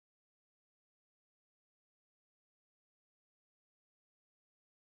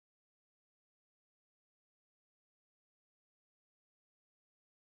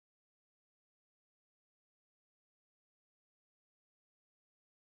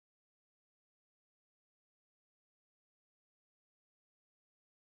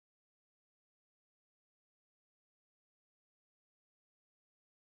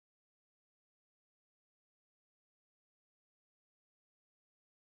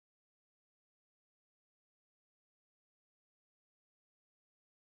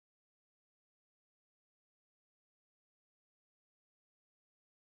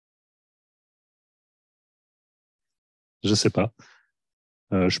Je sais pas.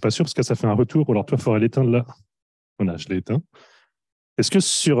 Je suis pas sûr parce que ça fait un retour. Alors toi, il faudrait l'éteindre là. Voilà, je l'ai éteint. Est-ce que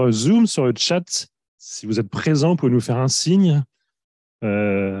sur Zoom, sur le chat, si vous êtes présent, vous pouvez nous faire un signe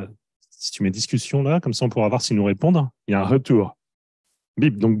si tu mets discussion là, comme ça on pourra voir s'ils nous répondent. Il y a un retour.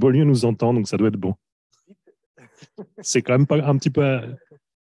 Bip, donc Beaulieu nous entend, donc ça doit être bon. C'est quand même pas un petit peu...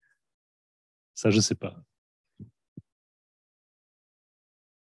 Ça, je sais pas.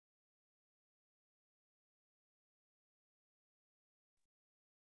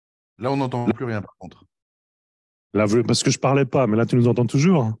 Là, on n'entend plus rien, par contre. Là, parce que je parlais pas, mais là, tu nous entends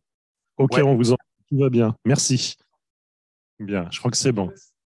toujours. Ok, ouais. On vous entend. Tout va bien. Merci. Bien, je crois que c'est bon.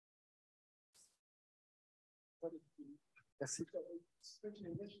 Merci.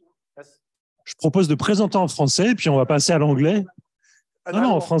 Je propose de présenter en français, puis on va passer à l'anglais.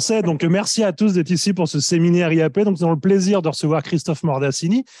 Non, en français. Donc, merci à tous d'être ici pour ce séminaire IAP. Donc, nous avons le plaisir de recevoir Christoph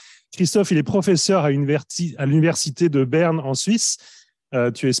Mordasini. Christophe, il est professeur à l'Université de Berne en Suisse.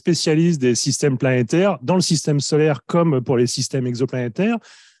 Tu es spécialiste des systèmes planétaires dans le système solaire comme pour les systèmes exoplanétaires.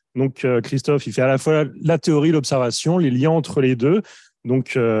 Donc, Christophe, il fait à la fois la théorie, l'observation, les liens entre les deux.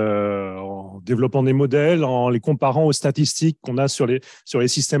 Donc, en développant des modèles, en les comparant aux statistiques qu'on a sur les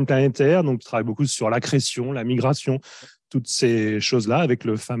systèmes planétaires. Donc, il travaille beaucoup sur l'accrétion, la migration, toutes ces choses-là, avec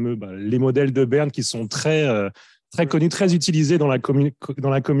les modèles de Bern qui sont très connus, très utilisés dans la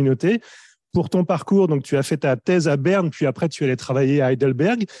communauté. Pour ton parcours, donc, tu as fait ta thèse à Berne, puis après, tu allais travailler à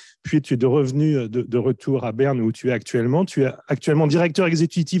Heidelberg, puis tu es revenu de retour à Berne où tu es actuellement. Tu es actuellement directeur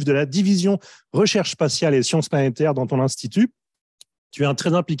exécutif de la division recherche spatiale et sciences planétaires dans ton institut. Tu es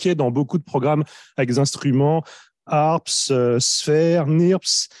très impliqué dans beaucoup de programmes avec des instruments, ARPS, Sphère,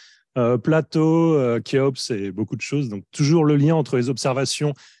 NIRPS, Plateau, Cheops et beaucoup de choses. Donc, toujours le lien entre les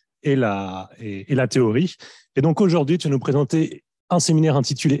observations et la théorie. Et donc, aujourd'hui, tu vas nous présenter un séminaire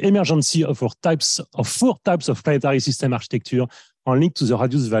intitulé Emergence of four types of planetary system architecture en link to the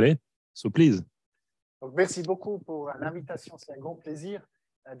Radius Valley. So, please. Donc, merci beaucoup pour l'invitation. C'est un grand plaisir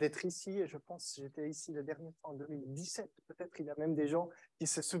d'être ici. Et je pense que j'étais ici la dernière fois en 2017. Peut-être il y a même des gens qui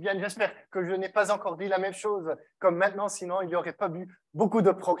se souviennent. J'espère que je n'ai pas encore dit la même chose comme maintenant, sinon il n'y aurait pas eu beaucoup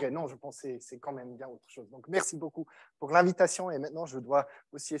de progrès. Non, je pense que c'est quand même bien autre chose. Donc, merci beaucoup pour l'invitation. Et maintenant, je dois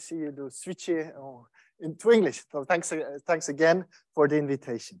aussi essayer de switcher into English. So, thanks again for the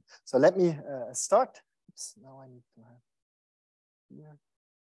invitation. So, let me start. Oops, now I need to have... Yeah.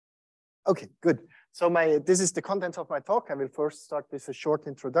 Okay, good. So this is the content of my talk. I will first start with a short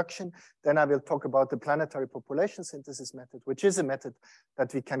introduction. Then I will talk about the planetary population synthesis method, which is a method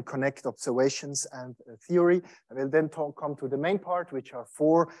that we can connect observations and theory. I will then come to the main part, which are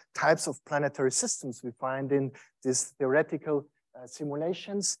 4 types of planetary systems we find in these theoretical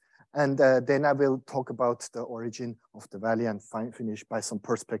simulations. And then I will talk about the origin of the valley and finish by some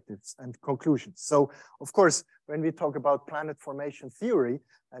perspectives and conclusions. So, of course, when we talk about planet formation theory,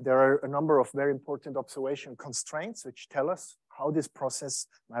 there are a number of very important observation constraints which tell us how this process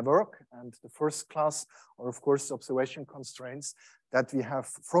might work. And the first class are, of course, observation constraints that we have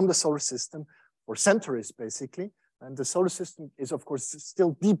from the solar system for centuries, basically. And the solar system is, of course,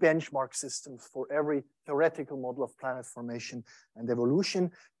 still the benchmark system for every theoretical model of planet formation and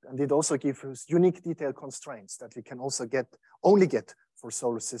evolution. And it also gives us unique detail constraints that we can also only get for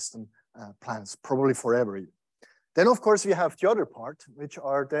solar system planets, probably forever. Then, of course, we have the other part, which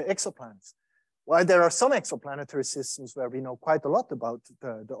are the exoplanets. While there are some exoplanetary systems where we know quite a lot about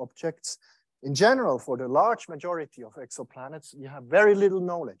the objects, in general, for the large majority of exoplanets, we have very little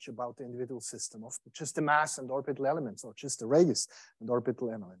knowledge about the individual system of just the mass and orbital elements, or just the radius and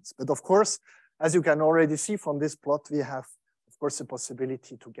orbital elements. But of course, as you can already see from this plot, we have, of course, the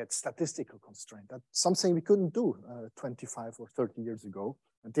possibility to get statistical constraint. That's something we couldn't do 25 or 30 years ago.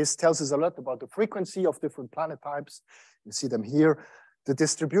 And this tells us a lot about the frequency of different planet types. You see them here. The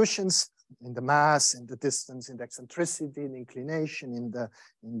distributions in the mass, in the distance, in the eccentricity, in inclination, in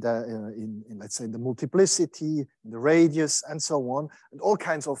let's say, the multiplicity, in the radius, and so on, and all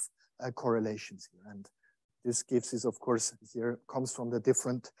kinds of correlations here. And this gives us, of course, here comes from the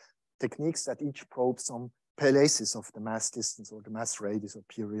different techniques that each probe some places of the mass distance or the mass radius or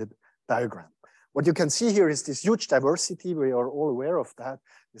period diagram. What you can see here is this huge diversity. We are all aware of that.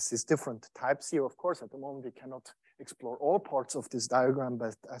 This is different types here. Of course, at the moment, we cannot explore all parts of this diagram,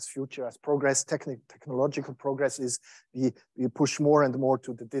 but as progress, technological progress is, we push more and more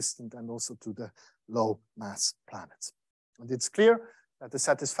to the distant and also to the low mass planets. And it's clear that the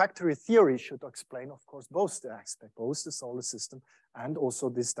satisfactory theory should explain, of course, both the aspect, both the solar system and also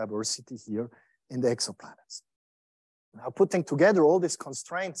this diversity here in the exoplanets. Now, putting together all these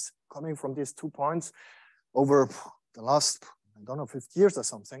constraints coming from these 2 points over the last, I don't know, 50 years or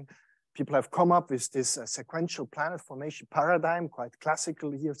something, people have come up with this sequential planet formation paradigm, quite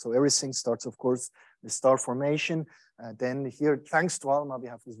classical here. So everything starts, of course, with star formation. Then here, thanks to ALMA, we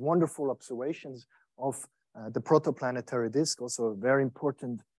have these wonderful observations of the protoplanetary disk, also a very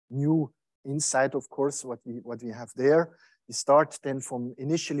important new insight, of course, what we have there. We start then from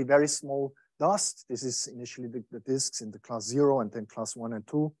initially very small dust. This is initially the disks in the class 0 and then class 1 and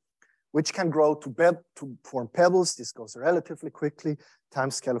 2, which can grow to form pebbles. This goes relatively quickly,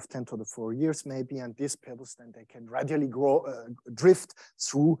 time scale of 10 to the 4 years maybe, and these pebbles then they can radially grow, drift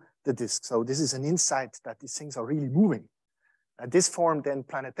through the disk. So this is an insight that these things are really moving. This formed then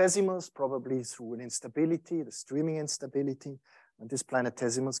planetesimals, probably through an instability, the streaming instability. And these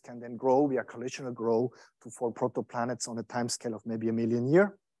planetesimals can then grow via collisional grow to form protoplanets on a time scale of maybe 1 million years.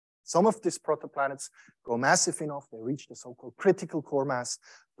 Some of these protoplanets grow massive enough, they reach the so-called critical core mass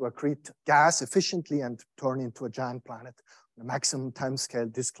to accrete gas efficiently and turn into a giant planet. The maximum time scale,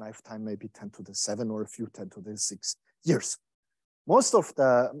 disk lifetime, maybe 10 to the 7 or a few 10 to the 6 years. Most of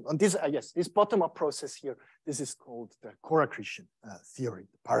the, on this, yes, this bottom-up process here, this is called the core accretion theory,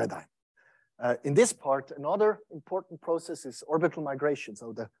 the paradigm. In this part, another important process is orbital migration,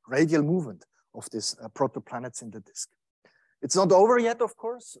 so the radial movement of these protoplanets in the disk. It's not over yet, of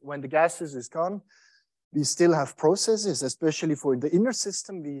course. When the gases is gone, we still have processes, especially for the inner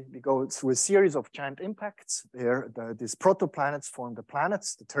system. We go through a series of giant impacts where these protoplanets form the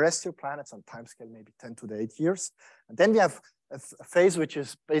planets, the terrestrial planets on timescale maybe 10 to the 8 years. And then we have a phase which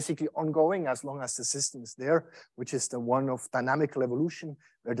is basically ongoing as long as the system is there, which is the one of dynamical evolution,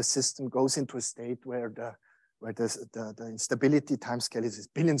 where the system goes into a state where the instability timescale is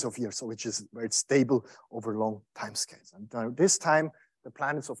billions of years, so which is where it's stable over long timescales. And this time, the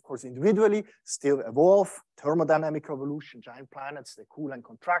planets, of course, individually still evolve, thermodynamic evolution, giant planets, they cool and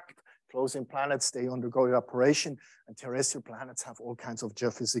contract, close-in planets, they undergo evaporation, and terrestrial planets have all kinds of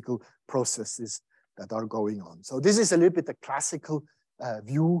geophysical processes that are going on. So this is a little bit the classical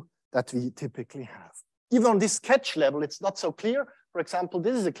view that we typically have. Even on this sketch level, it's not so clear. For example,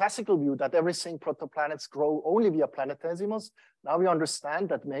 this is a classical view that everything protoplanets grow only via planetesimals. Now we understand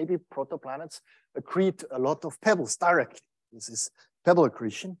that maybe protoplanets accrete a lot of pebbles directly. This is pebble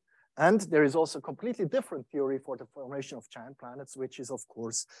accretion. And there is also a completely different theory for the formation of giant planets, which is, of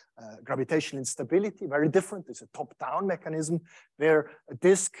course, gravitational instability, very different. It's a top-down mechanism where a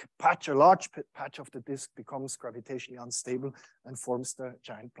disk patch, a large patch of the disk becomes gravitationally unstable and forms the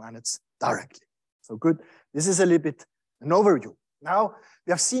giant planets directly. So good. This is a little bit an overview. Now,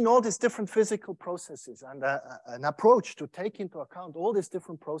 we have seen all these different physical processes and an approach to take into account all these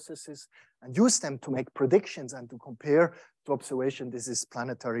different processes and use them to make predictions and to compare to observation. This is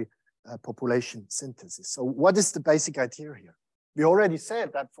planetary population synthesis. So what is the basic idea here? We already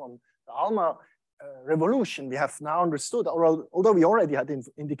said that from the ALMA revolution, we have now understood, although we already had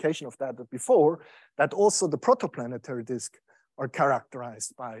indication of that before, that also the protoplanetary disk are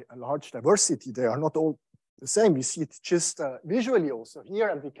characterized by a large diversity. They are not all the same. We see it just visually also here,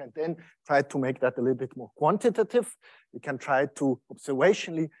 and we can then try to make that a little bit more quantitative. We can try to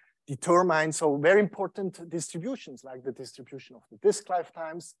observationally determine so very important distributions, like the distribution of the disk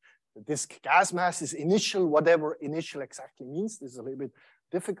lifetimes, the disk gas masses, initial, whatever initial exactly means. This is a little bit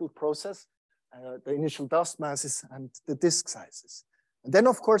difficult process, the initial dust masses and the disk sizes. And then,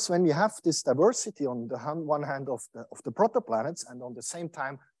 of course, when we have this diversity on the one hand of the protoplanets and on the same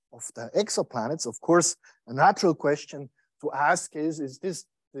time of the exoplanets, of course, a natural question to ask is this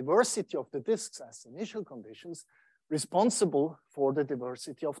diversity of the disks as initial conditions responsible for the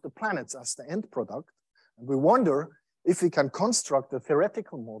diversity of the planets as the end product? And we wonder if we can construct a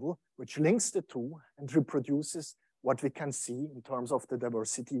theoretical model which links the two and reproduces what we can see in terms of the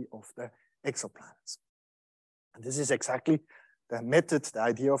diversity of the exoplanets. And this is exactly the method, the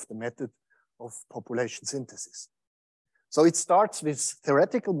idea of the method of population synthesis. So it starts with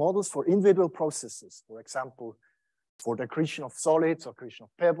theoretical models for individual processes, for example, for the accretion of solids, accretion of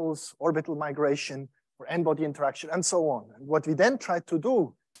pebbles, orbital migration, for n-body interaction, and so on. And what we then try to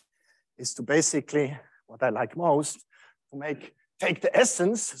do is to basically, what I like most, to take the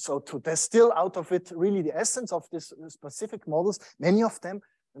essence, so to distill out of it really the essence of these specific models, many of them,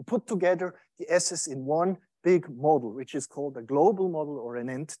 and put together the essence in one big model, which is called a global model or an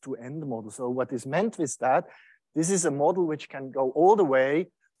end-to-end model. So what is meant with that, this is a model which can go all the way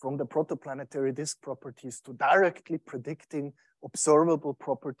from the protoplanetary disk properties to directly predicting observable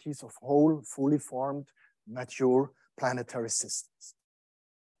properties of whole, fully formed, mature planetary systems.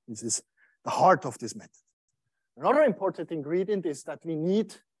 This is the heart of this method. Another important ingredient is that we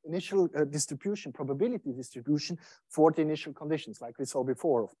need initial distribution, probability distribution for the initial conditions, like we saw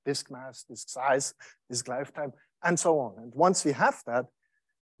before, of disk mass, disk size, disk lifetime, and so on. And once we have that,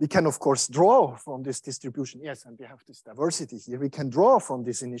 We can, of course, draw from this distribution. Yes, and we have this diversity here. We can draw from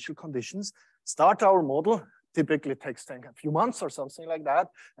these initial conditions, start our model. Typically takes a few months or something like that.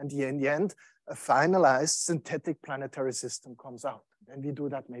 And in the end, a finalized synthetic planetary system comes out. Then we do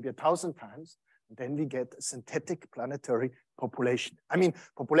that maybe 1,000 times. And then we get a synthetic planetary population. I mean,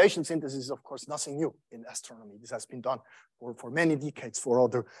 population synthesis is, of course, nothing new in astronomy. This has been done for many decades for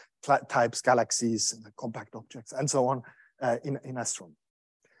other types, galaxies, and compact objects, and so on in astronomy.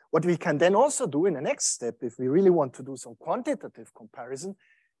 What we can then also do in the next step, if we really want to do some quantitative comparison,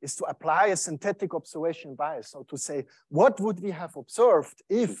 is to apply a synthetic observation bias. So to say, what would we have observed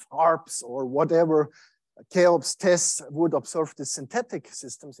if HARPS or whatever Cheops tests would observe the synthetic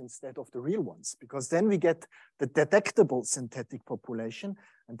systems instead of the real ones? Because then we get the detectable synthetic population.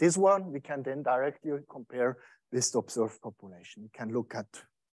 And this one we can then directly compare with the observed population. We can look at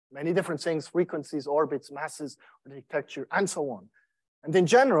many different things, frequencies, orbits, masses, architecture, and so on. And in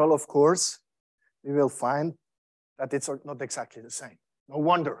general, of course, we will find that it's not exactly the same. No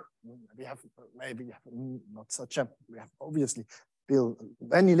wonder we have maybe not such a, we have obviously built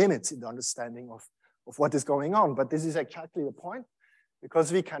many limits in the understanding of what is going on, but this is exactly the point,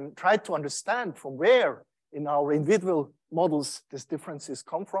 because we can try to understand from where in our individual models these differences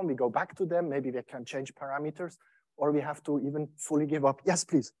come from. We go back to them, maybe we can change parameters, or we have to even fully give up. Yes,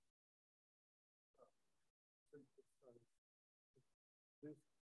 please.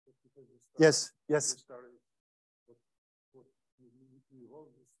 Yes, yes.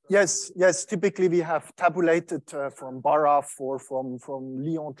 Yes, yes, typically we have tabulated from Baraf or from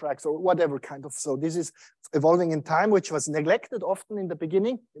Lyon tracks or whatever kind of, so this is evolving in time, which was neglected often in the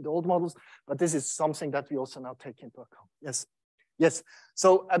beginning in the old models, but this is something that we also now take into account. Yes, yes.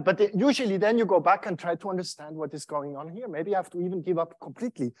 So, but usually then you go back and try to understand what is going on here. Maybe you have to even give up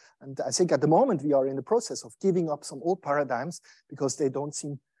completely. And I think at the moment we are in the process of giving up some old paradigms because they don't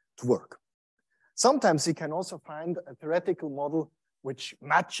seem to work. Sometimes we can also find a theoretical model which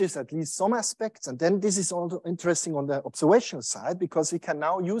matches at least some aspects. And then this is also interesting on the observational side, because we can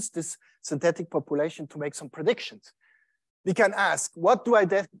now use this synthetic population to make some predictions. We can ask, what do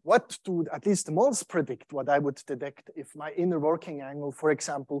at least the models predict what I would detect if my inner working angle, for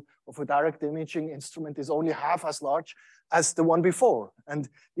example, of a direct imaging instrument is only half as large as the one before. And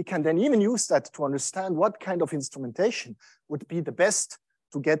we can then even use that to understand what kind of instrumentation would be the best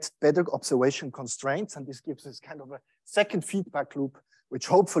to get better observation constraints. And this gives us kind of a second feedback loop, which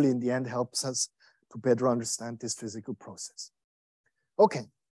hopefully in the end helps us to better understand this physical process. Okay,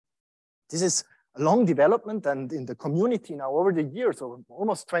 this is a long development, and in the community now over the years, or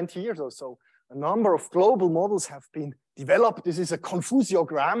almost 20 years or so, a number of global models have been developed. This is a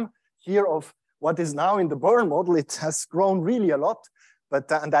confusiogram here of what is now in the Bern model. It has grown really a lot, but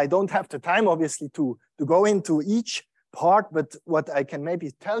and I don't have the time obviously to go into each part, but what I can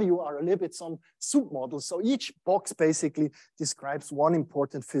maybe tell you are a little bit some sub-models. So each box basically describes one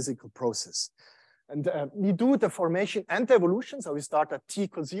important physical process. And we do the formation and the evolution. So we start at t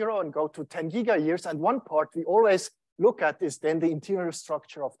equals 0 and go to 10 giga-years. And one part we always look at is then the interior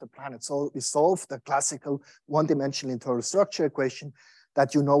structure of the planet. So we solve the classical one-dimensional internal structure equation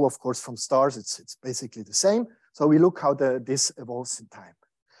that you know, of course, from stars. It's basically the same. So we look how this evolves in time.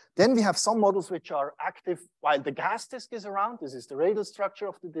 Then we have some models which are active while the gas disk is around. This is the radial structure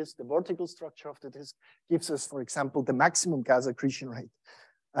of the disk. The vertical structure of the disk gives us, for example, the maximum gas accretion rate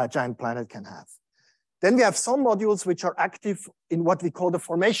a giant planet can have. Then we have some modules which are active in what we call the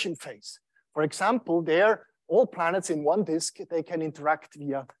formation phase. For example, there, all planets in one disk, they can interact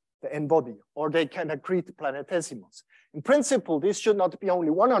via the n-body, or they can accrete planetesimals. In principle, this should not be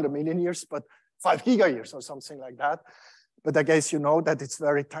only 100 million years, but 5 giga-years or something like that. But I guess you know that it's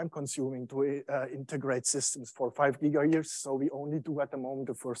very time consuming to integrate systems for 5 giga-years. So we only do at the moment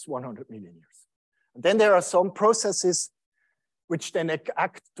the first 100 million years. And then there are some processes which then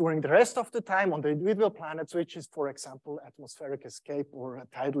act during the rest of the time on the individual planets, which is, for example, atmospheric escape or a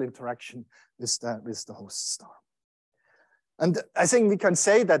tidal interaction with the host star. And I think we can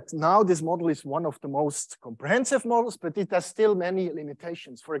say that now this model is one of the most comprehensive models, but it has still many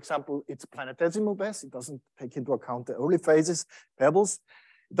limitations. For example, it's planetesimal based. It doesn't take into account the early phases, pebbles.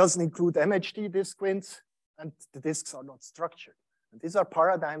 It doesn't include MHD disk winds, and the disks are not structured. And these are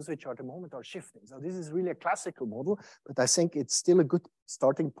paradigms which at the moment are shifting. So this is really a classical model, but I think it's still a good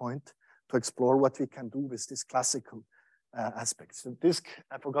starting point to explore what we can do with this classical aspects. The disk,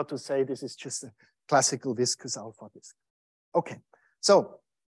 I forgot to say, this is just a classical viscous alpha disk. Okay, so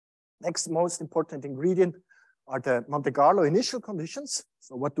next most important ingredient are the Monte Carlo initial conditions.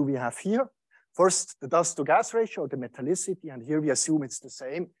 So what do we have here? First, the dust to gas ratio, the metallicity, and here we assume it's the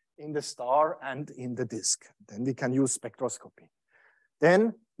same in the star and in the disk. Then we can use spectroscopy.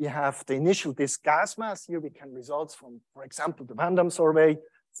 Then we have the initial disk gas mass. Here we can results from, for example, the Van Damme survey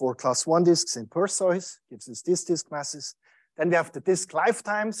for class 1 disks in Perseus, gives us these disk masses. Then we have the disk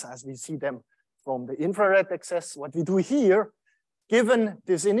lifetimes as we see them from the infrared access. What we do here, given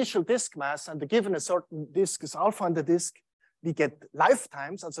this initial disk mass and given a certain disk is alpha in the disk, we get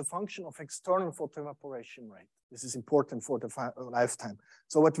lifetimes as a function of external photoevaporation rate. This is important for the lifetime.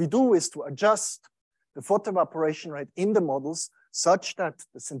 So what we do is to adjust the photoevaporation rate in the models such that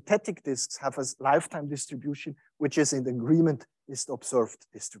the synthetic disks have a lifetime distribution, which is in agreement with the observed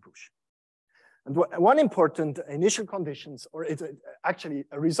distribution. And one important initial conditions, or actually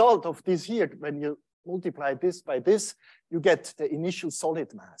a result of this here, when you multiply this by this, you get the initial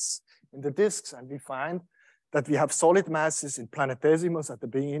solid mass in the disks, and we find that we have solid masses in planetesimals at the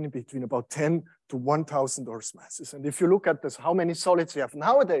beginning between about 10 to 1,000 Earth masses. And if you look at this, how many solids we have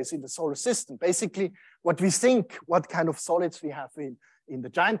nowadays in the solar system, basically what we think, what kind of solids we have in the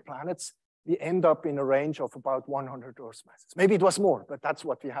giant planets, we end up in a range of about 100 Earth masses. Maybe it was more, but that's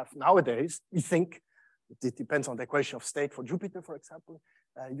what we have nowadays. We think, it depends on the equation of state for Jupiter, for example,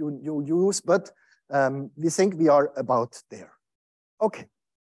 you use, but we think we are about there. Okay.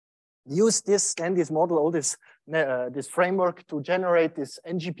 Use this model, all this framework to generate this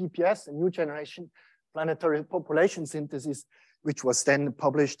NGPPS, a new generation planetary population synthesis, which was then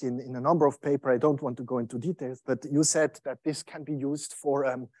published in a number of papers. I don't want to go into details, but you said that this can be used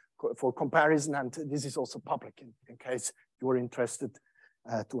for comparison, and this is also public in case you're interested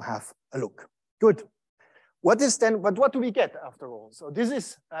to have a look. Good. What do we get after all? So this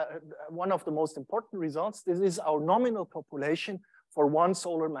is one of the most important results. This is our nominal population for one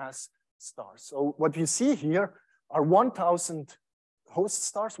solar mass star. So what you see here are 1,000 host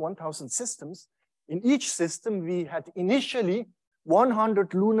stars, 1,000 systems. In each system, we had initially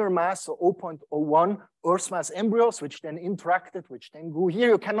 100 lunar mass, so 0.01 Earth mass embryos, which then interacted, which then grew. Here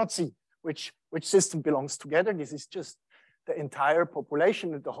you cannot see which system belongs together. This is just the entire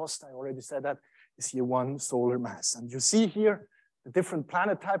population of the host. I already said that is here one solar mass. And you see here the different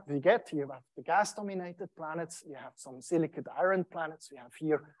planet type we get. Here we have the gas-dominated planets. We have some silicate iron planets. We have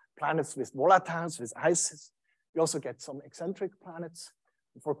here planets with volatiles, with ices. We also get some eccentric planets.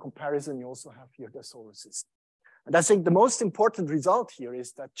 And for comparison, you also have here the solar system. And I think the most important result here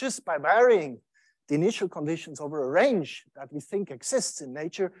is that just by varying the initial conditions over a range that we think exists in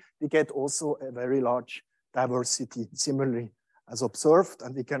nature, we get also a very large diversity, similarly as observed.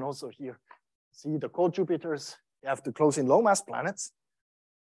 And we can also here see the cold Jupiters. You have the close-in low-mass planets.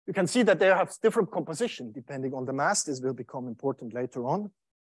 You can see that they have different composition depending on the mass. This will become important later on.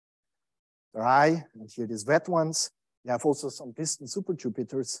 Dry, and here these wet ones. You have also some distant super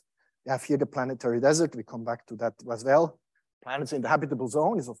Jupiters. You have here the planetary desert. We come back to that as well. Planets in the habitable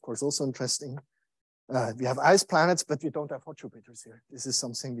zone is, of course, also interesting. We have ice planets, but we don't have hot Jupiters here. This is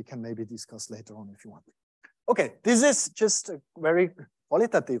something we can maybe discuss later on if you want. Okay, this is just a very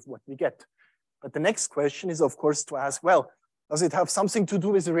qualitative what we get. But the next question is, of course, to ask, well, does it have something to do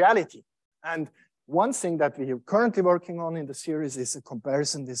with reality? And one thing that we are currently working on in the series is a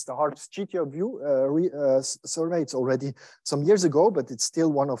comparison with the HARPS GTO view survey. It's already some years ago, but it's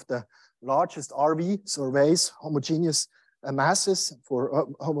still one of the largest RV surveys, homogeneous masses for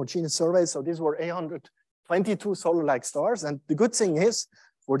homogeneous surveys. So these were 822 solar-like stars. And the good thing is,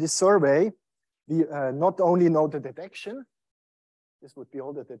 for this survey, we not only know the detection, this would be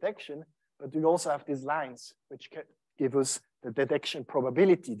all the detection, but we also have these lines, which can give us the detection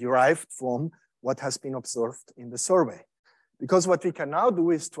probability derived from what has been observed in the survey. Because what we can now do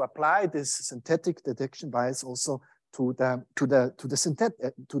is to apply this synthetic detection bias also to the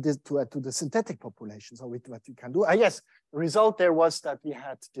synthetic population. So what you can do, yes, the result there was that we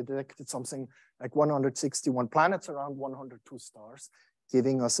had detected something like 161 planets around 102 stars,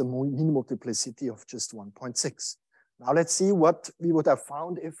 giving us a mean multiplicity of just 1.6. Now let's see what we would have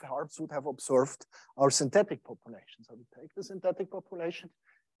found if HARPS would have observed our synthetic population. So we take the synthetic population,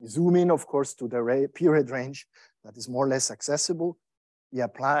 we zoom in, of course, to the period range that is more or less accessible. We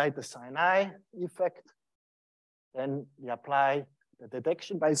apply the Sinai effect. Then we apply the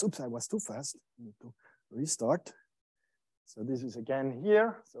detection bias. Oops, I was too fast. I need to restart. So this is again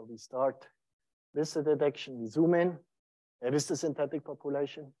here. So we start with the detection. We zoom in. There is the synthetic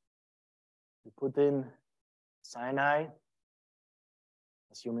population. We put in Sinai,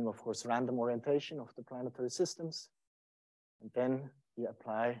 assuming, of course, random orientation of the planetary systems. And then we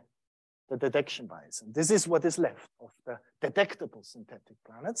apply the detection bias. And this is what is left of the detectable synthetic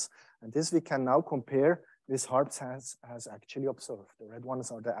planets. And this we can now compare with HARPS has actually observed. The red ones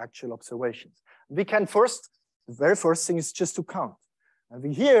are the actual observations. We can first, the very first thing is just to count.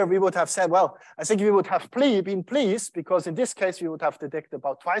 And here we would have said, well, I think we would have been pleased because in this case, we would have detected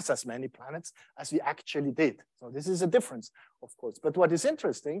about twice as many planets as we actually did. So this is a difference, of course. But what is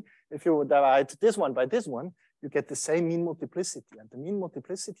interesting, if you would divide this one by this one, you get the same mean multiplicity. And the mean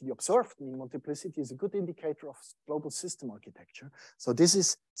multiplicity, the observed mean multiplicity, is a good indicator of global system architecture. So this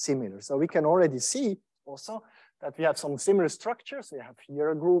is similar. So we can already see also that we have some similar structures. We have here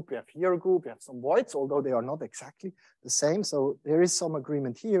a group, we have here a group, we have some voids, although they are not exactly the same. So there is some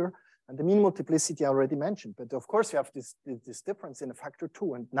agreement here. And the mean multiplicity I already mentioned. But of course, you have this difference in a factor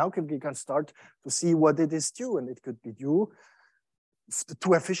 2. And now we can start to see what it is due. And it could be due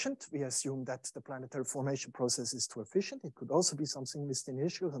too efficient. We assume that the planetary formation process is too efficient. It could also be something with the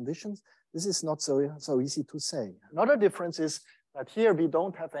initial conditions. This is not so easy to say. Another difference is that here we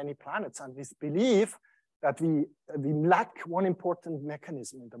don't have any planets. And we believe that we lack one important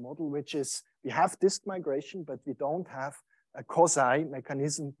mechanism in the model, which is we have disk migration, but we don't have a quasi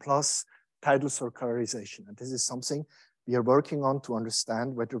mechanism plus tidal circularization. And this is something we are working on to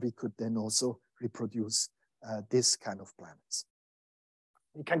understand whether we could then also reproduce this kind of planets.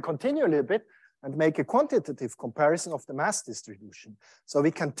 We can continue a little bit and make a quantitative comparison of the mass distribution. So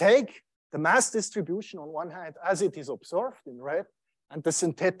we can take the mass distribution on one hand as it is observed in red, and the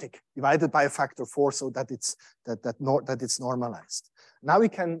synthetic divided by a factor 4 so that it's normalized. Now we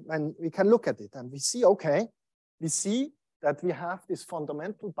can look at it and we see, okay, we see that we have this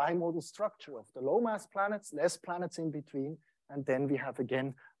fundamental bimodal structure of the low mass planets, less planets in between, and then we have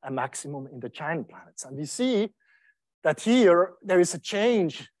again a maximum in the giant planets. And we see that here there is a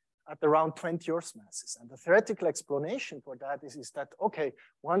change at around 20 Earth masses. And the theoretical explanation for that is that, okay,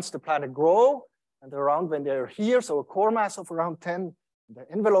 once the planet grow and around when they're here, so a core mass of around 10, the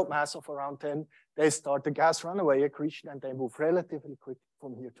envelope mass of around 10, they start the gas runaway accretion and they move relatively quick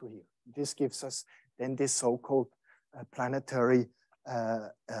from here to here. This gives us then this so-called planetary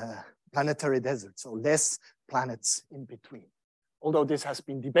desert, so less planets in between. Although this has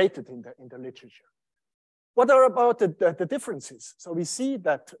been debated in the literature. What are about the differences? So we see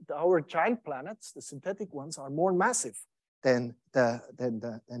that our giant planets, the synthetic ones, are more massive than the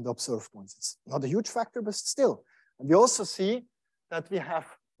observed ones. It's not a huge factor, but still. And we also see that we have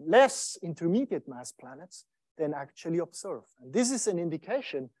less intermediate mass planets than actually observed. And this is an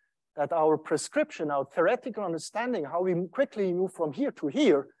indication that our prescription, our theoretical understanding, how we quickly move from here to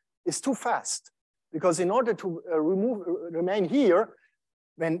here, is too fast. Because in order to remain here,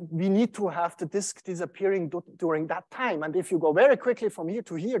 when we need to have the disk disappearing during that time. And if you go very quickly from here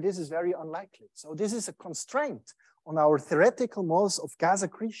to here, this is very unlikely. So this is a constraint on our theoretical models of gas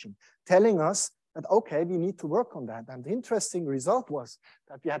accretion, telling us that, okay, we need to work on that. And the interesting result was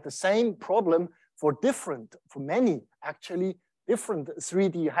that we had the same problem for many actually different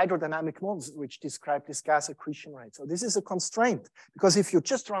 3D hydrodynamic models which describe this gas accretion rate. So this is a constraint, because if you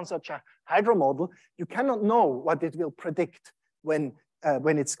just run such a hydro model, you cannot know what it will predict when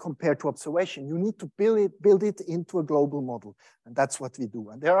it's compared to observation. You need to build it into a global model, and that's what we do.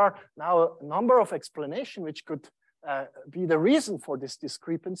 And there are now a number of explanations which could be the reason for this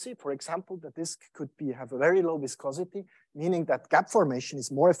discrepancy. For example, the disk could have a very low viscosity, meaning that gap formation is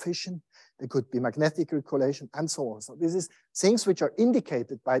more efficient. There could be magnetic recolation and so on. So this is things which are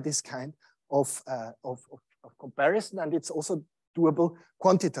indicated by this kind of comparison, and it's also doable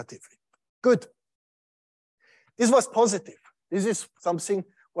quantitatively. Good. This was positive. This is something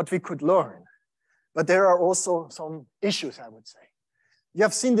what we could learn. But there are also some issues, I would say. You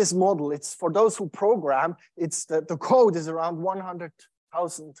have seen this model. It's for those who program, it's the code is around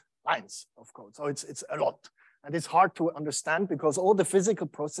 100,000 lines of code. So it's a lot. And it's hard to understand because all the physical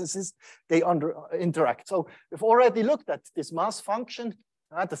processes, they interact. So we've already looked at this mass function.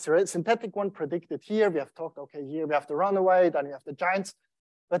 The synthetic one predicted here. We have talked, okay, here we have the runaway, then we have the giants.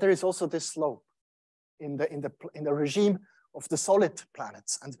 But there is also this slope in the regime of the solid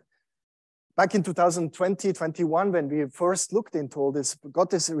planets. And back in 2020, 21, when we first looked into all this, got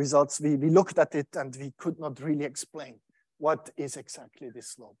these results, we looked at it and we could not really explain what is exactly this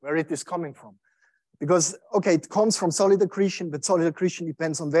slope, where it is coming from. Because, okay, it comes from solid accretion, but solid accretion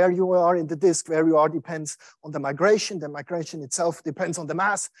depends on where you are in the disk, where you are depends on the migration itself depends on the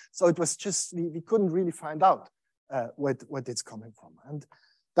mass. So it was just, we couldn't really find out what it's coming from. And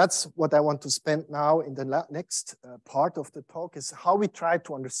that's what I want to spend now in the next part of the talk, is how we try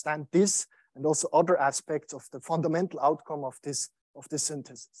to understand this and also other aspects of the fundamental outcome of this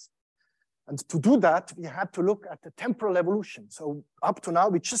synthesis. And to do that, we had to look at the temporal evolution. So up to now,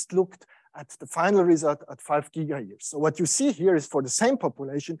 we just looked at the final result at 5 gigayears. So what you see here is for the same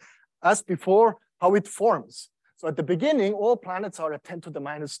population as before, how it forms. So at the beginning, all planets are at 10 to the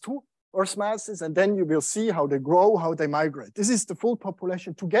minus 2. Earth masses, and then you will see how they grow, how they migrate. This is the full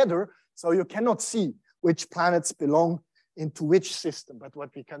population together, so you cannot see which planets belong into which system. But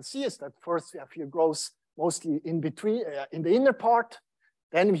what we can see is that first we have here growth mostly in between, in the inner part.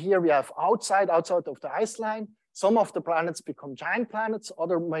 Then here we have outside of the ice line. Some of the planets become giant planets,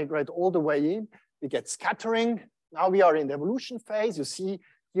 others migrate all the way in. We get scattering. Now we are in the evolution phase. You see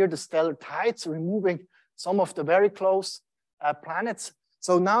here the stellar tides removing some of the very close planets.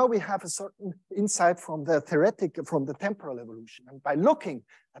 So now we have a certain insight from the temporal evolution. And by looking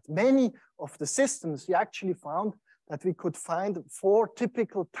at many of the systems, we actually found that we could find 4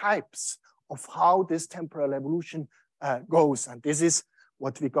 typical types of how this temporal evolution goes. And this is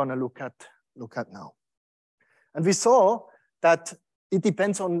what we're gonna look at now. And we saw that it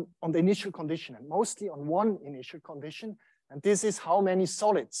depends on the initial condition, and mostly on one initial condition. And this is how many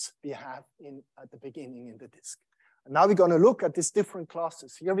solids we have at the beginning in the disk. And now we're going to look at these different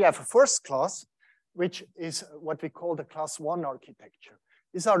classes. Here we have a first class, which is what we call the class 1 architecture.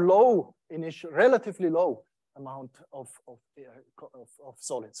 These are low initial, relatively low amount of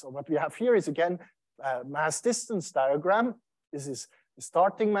solids. So what we have here is again a mass distance diagram. This is the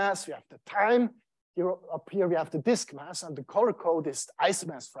starting mass. We have the time. Here, up here we have the disk mass, and the color code is the ice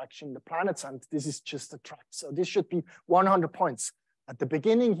mass fraction, the planets, and this is just the track. So this should be 100 points. At the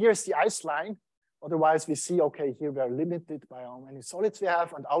beginning, here's the ice line. Otherwise, we see, okay, here we are limited by how many solids we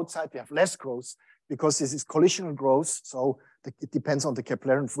have, and outside we have less growth because this is collisional growth. So it depends on the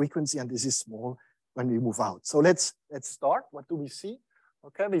Keplerian frequency, and this is small when we move out. So let's start. What do we see?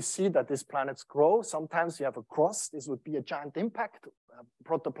 Okay, we see that these planets grow. Sometimes we have a cross. This would be a giant impact,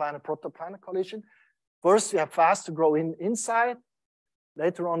 protoplanet collision. First, we have faster grow inside.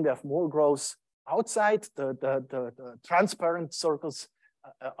 Later on, we have more growth outside. The transparent circles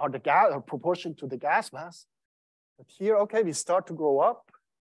are the gas, or proportion to the gas mass. But here, okay, we start to grow up.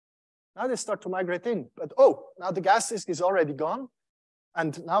 Now they start to migrate in. But oh, now the gas disk is already gone.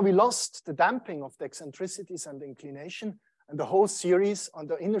 And now we lost the damping of the eccentricities and the inclination. And the whole series on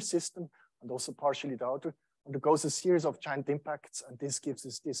the inner system, and also partially the outer, undergoes a series of giant impacts. And this gives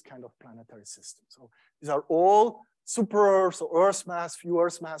us this kind of planetary system. So these are all super Earth, or Earth mass, few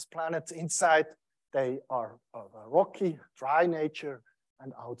Earth mass planets. Inside, they are of a rocky, dry nature.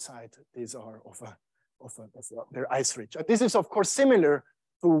 And outside, these are they're ice rich. And this is, of course, similar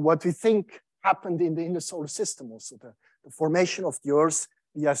to what we think happened in the inner solar system also, the formation of the Earth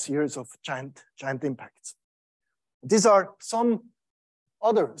via a series of giant impacts. These are some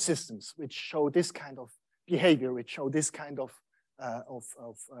other systems which show this kind of behavior, which show this kind of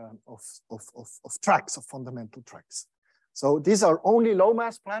tracks, of fundamental tracks. So these are only low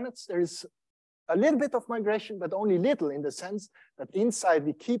mass planets. There is a little bit of migration, but only little, in the sense that inside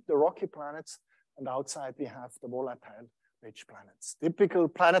we keep the rocky planets, and outside we have the volatile rich planets. Typical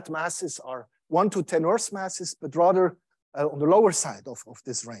planet masses are 1 to 10 Earth masses, but rather on the lower side of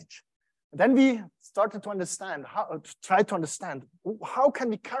this range. And then we started to understand try to understand how can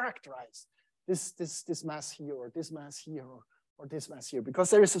we characterize this mass here, or this mass here, or this mass here, because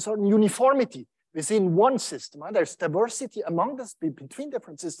there is a certain uniformity within one system. There's diversity among us between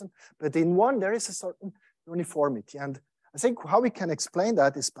different systems, but in one there is a certain uniformity. And I think how we can explain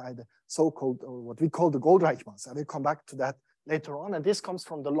that is by the so-called, or what we call the Goldreich mass. I will come back to that later on. And this comes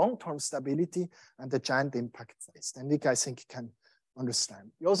from the long-term stability and the giant impact phase. Then we, I think, can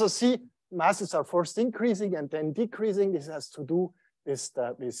understand. You also see masses are first increasing and then decreasing. This has to do with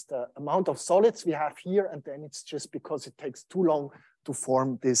the amount of solids we have here, and then it's just because it takes too long to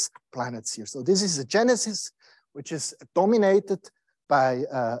form these planets here. So this is a genesis, which is dominated by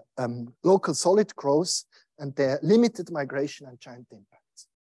local solid growth and the limited migration and giant impacts.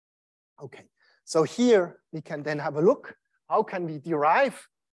 Okay, so here we can then have a look. How can we derive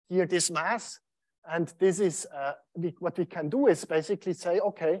here this mass? And this is what we can do is basically say,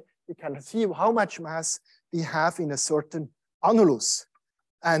 okay, we can see how much mass we have in a certain annulus.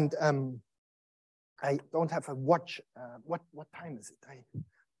 And I don't have a watch. What time is it? I'd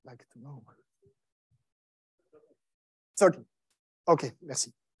like to know. 30. Okay,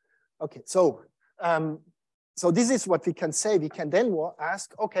 merci. Okay, so this is what we can say. We can then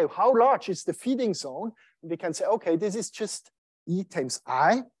ask, okay, how large is the feeding zone? We can say, okay, this is just E times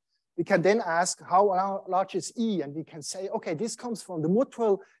I. We can then ask how large is E, and we can say, okay, this comes from the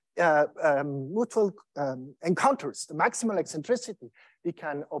mutual encounters. The maximal eccentricity we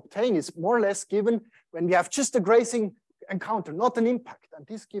can obtain is more or less given when we have just a grazing encounter, not an impact. And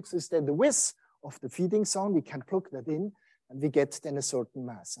this gives us then the width of the feeding zone. We can plug that in, and we get then a certain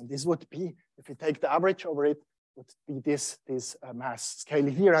mass. And this would be, if we take the average over it, would be this mass scale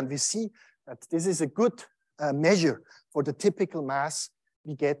here. And we see that this is a good measure for the typical mass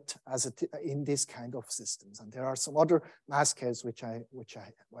we get in this kind of systems. And there are some other mass scales which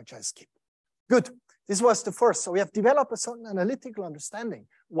I skip. Good. This was the first. So we have developed a certain analytical understanding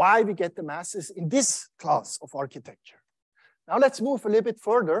why we get the masses in this class of architecture. Now let's move a little bit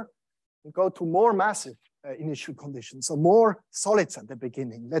further and go to more massive initial conditions, so more solids at the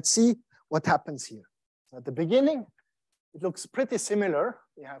beginning. Let's see what happens here. So at the beginning, it looks pretty similar.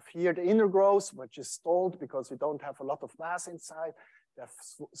 We have here the inner growth, which is stalled because we don't have a lot of mass inside. We have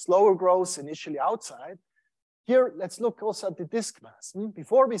slower growth initially outside. Here, let's look also at the disk mass.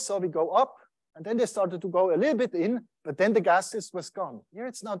 Before we saw we go up, and then they started to go a little bit in, but then the gases was gone. Here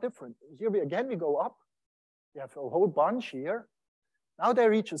it's now different. Here we go up. We have a whole bunch here. Now they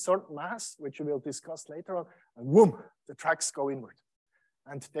reach a certain mass, which we will discuss later on, and boom, the tracks go inward.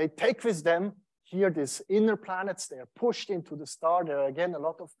 And they take with them here these inner planets. They are pushed into the star. There are again a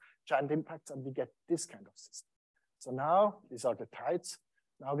lot of giant impacts, and we get this kind of system. So now these are the tides.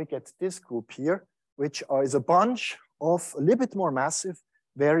 Now we get this group here, which is a bunch of a little bit more massive,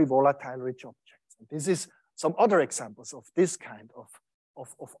 very volatile rich objects. And this is some other examples of this kind of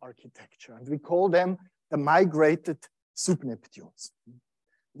architecture. And we call them the migrated sub-Neptunes.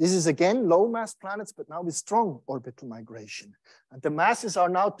 This is again low mass planets, but now with strong orbital migration. And the masses are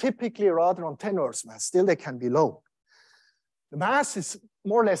now typically rather on 10 Earth mass. Still, they can be low. The mass is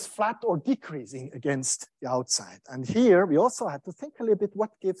more or less flat or decreasing against the outside. And here we also had to think a little bit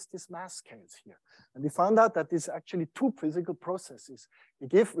what gives this mass scales here. And we found out that there's actually two physical processes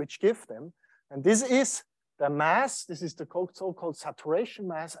which give them. And this is the mass. This is the so-called saturation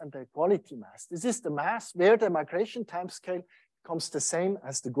mass and the equality mass. This is the mass where the migration timescale becomes the same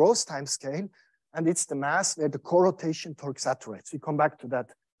as the growth timescale. And it's the mass where the co-rotation torque saturates. We come back to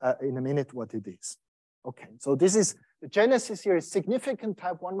that in a minute, what it is. Okay, so this is the genesis here is significant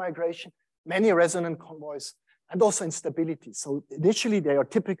type 1 migration, many resonant convoys, and also instability. So initially they are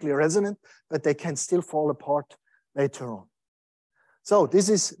typically resonant, but they can still fall apart later on. So this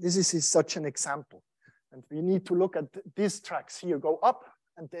is such an example. And we need to look at these tracks here, go up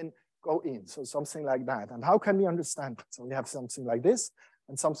and then go in. So something like that. And how can we understand it? So we have something like this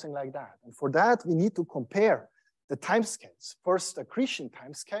and something like that. And for that, we need to compare the timescales. First, the accretion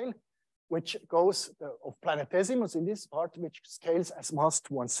timescale, which goes of planetesimals in this part, which scales as mass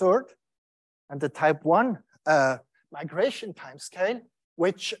to 1/3, and the type 1 migration timescale,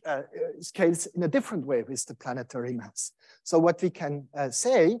 which scales in a different way with the planetary mass. So what we can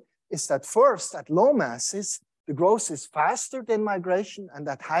say is that first, at low masses, the growth is faster than migration, and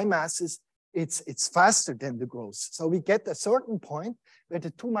at high masses, it's faster than the growth. So we get a certain point where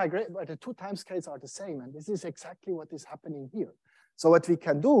the two timescales are the same, and this is exactly what is happening here. So what we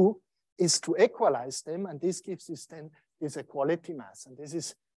can do is to equalize them, and this gives us then this equality mass, and this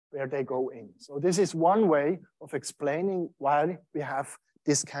is where they go in. So this is one way of explaining why we have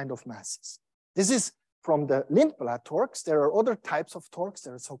this kind of masses. This is from the Lindblad torques. There are other types of torques.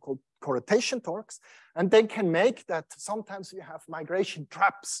 There are so-called co-rotation torques, and they can make that sometimes we have migration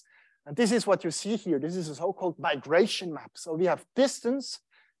traps. And this is what you see here. This is a so-called migration map. So we have distance,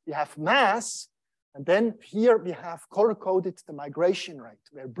 we have mass, and then here we have color-coded the migration rate,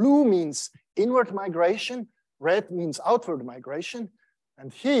 where blue means inward migration, red means outward migration.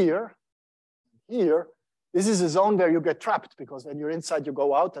 And here, this is a zone where you get trapped, because when you're inside, you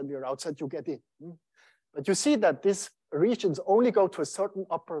go out, and you're outside, you get in. But you see that these regions only go to a certain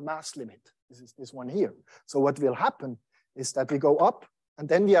upper mass limit. This is this one here. So what will happen is that we go up, and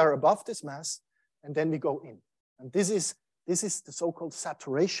then we are above this mass, and then we go in. And this is the so-called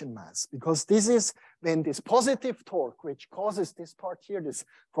saturation mass, because this is when this positive torque, which causes this part here, this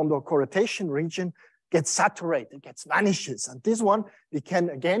from the co-rotation region, gets saturated, vanishes. And this one, we can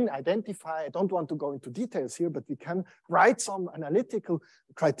again identify, I don't want to go into details here, but we can write some analytical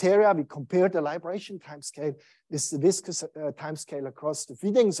criteria. We compare the libration timescale with the viscous timescale across the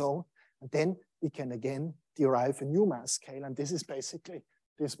feeding zone, and then we can again derive a new mass scale. And this is basically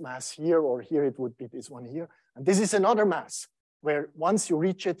this mass here, or here it would be this one here. And this is another mass where once you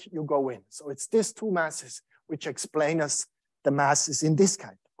reach it, you go in. So it's these two masses which explain us the masses in this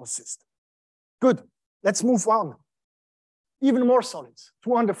kind of system. Good, let's move on. Even more solids,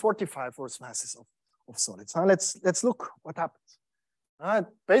 245 Earth masses of solids. Now let's look what happens.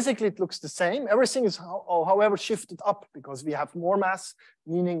 Basically, it looks the same. Everything is, however, shifted up because we have more mass,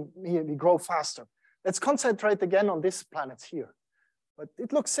 meaning we grow faster. Let's concentrate again on these planets here. But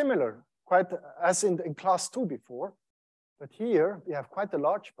it looks similar, quite as in class 2 before. But here we have quite a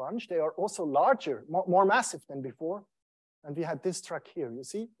large bunch. They are also larger, more massive than before. And we had this track here. You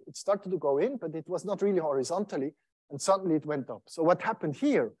see, it started to go in, but it was not really horizontally. And suddenly it went up. So what happened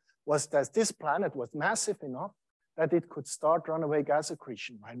here was that this planet was massive enough that it could start runaway gas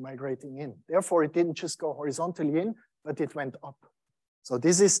accretion while migrating in. Therefore, it didn't just go horizontally in, but it went up. So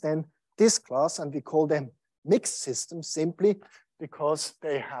this is then this class, and we call them mixed systems simply because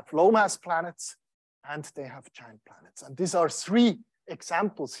they have low mass planets and they have giant planets. And these are three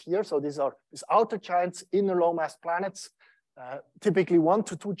examples here. So these are these outer giants, inner low mass planets, typically 1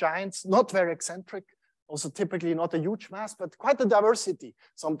 to 2 giants, not very eccentric, also typically not a huge mass, but quite a diversity.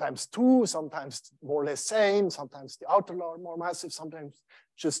 Sometimes 2, sometimes more or less same, sometimes the outer are more massive, sometimes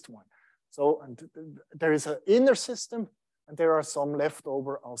just 1. So and there is an inner system, and there are some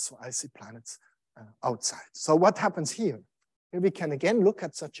leftover also icy planets outside. So what happens here? Here we can again look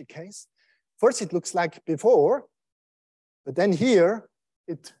at such a case. First, it looks like before, but then here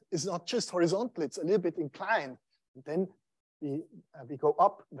it is not just horizontal, it's a little bit inclined. And then we go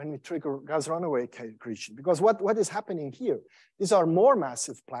up when we trigger gas runaway accretion. Because what is happening here? These are more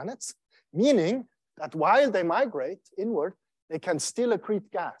massive planets, meaning that while they migrate inward, they can still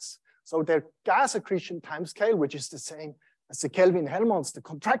accrete gas. So their gas accretion timescale, which is the same as the Kelvin-Helmholtz, the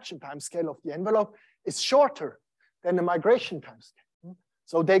contraction timescale of the envelope, is shorter than the migration timescale.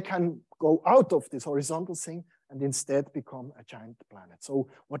 So they can go out of this horizontal thing and instead become a giant planet. So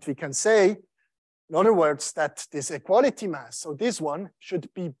what we can say, in other words, that this equality mass, so this one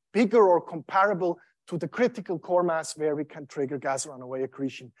should be bigger or comparable to the critical core mass where we can trigger gas runaway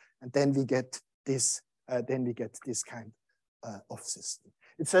accretion, and then we get this kind of system.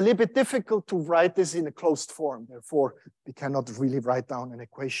 It's a little bit difficult to write this in a closed form. Therefore, we cannot really write down an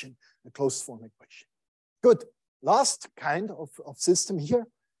equation, a closed form equation. Good. Last kind of system here.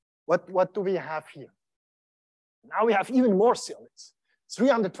 What do we have here? Now we have even more solids.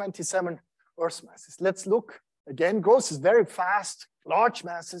 327 Earth masses. Let's look again. Growth is very fast, large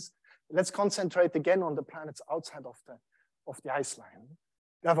masses. Let's concentrate again on the planets outside of the ice line.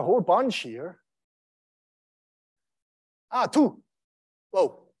 We have a whole bunch here. 2.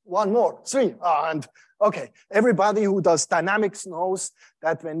 Whoa, 1 more, 3. And okay, everybody who does dynamics knows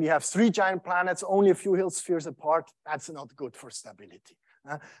that when we have 3 giant planets, only a few Hill spheres apart, that's not good for stability.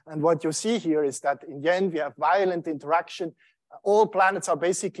 And what you see here is that in the end, we have violent interaction. All planets are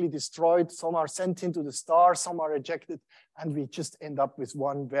basically destroyed. Some are sent into the star, some are ejected, and we just end up with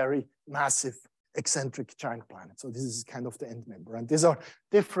one very massive eccentric giant planet. So this is kind of the end member. And these are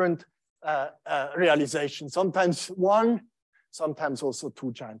different realizations, sometimes 1, sometimes also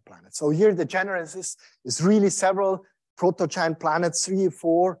 2 giant planets. So here the genesis is really several proto-giant planets, 3 or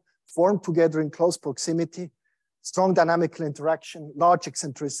 4, formed together in close proximity, strong dynamical interaction, large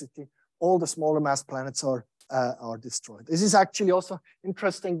eccentricity. All the smaller mass planets are destroyed. This is actually also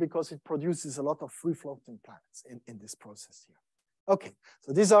interesting because it produces a lot of free-floating planets in this process here. Okay,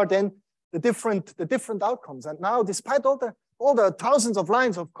 so these are then the different outcomes. And now, despite all the thousands of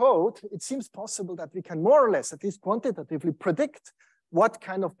lines of code, it seems possible that we can more or less, at least quantitatively, predict what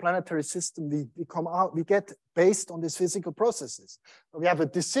kind of planetary system we get based on these physical processes. So we have a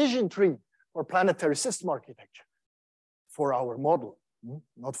decision tree for planetary system architecture for our model,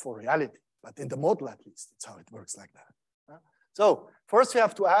 not for reality, but in the model at least, it's how it works like that. So first we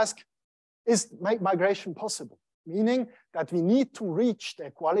have to ask, is migration possible? Meaning that we need to reach the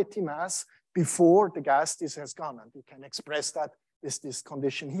equality mass before the gas disk has gone, and we can express that with this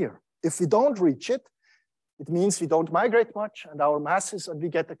condition here. If we don't reach it, it means we don't migrate much, and our masses, and we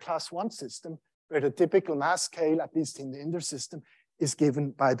get a class 1 system where the typical mass scale, at least in the inner system, is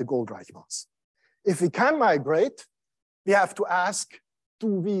given by the Goldreich mass. If we can migrate, we have to ask, do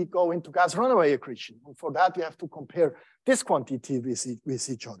we go into gas runaway accretion? And for that, we have to compare this quantity with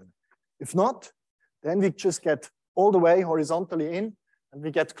each other. If not, then we just get all the way horizontally in, and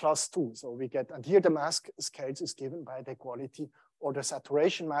we get class 2. So we get, and here the mass scales is given by the equality or the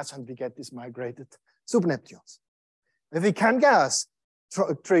saturation mass, and we get this migrated sub-Neptunes. If we can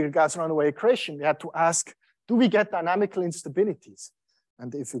trigger gas runaway accretion, we have to ask, do we get dynamical instabilities?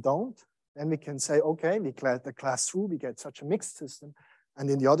 And if we don't, then we can say, okay, we get the class 2, we get such a mixed system. And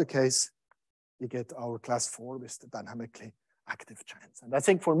in the other case, we get our class 4 with the dynamically active giants. And I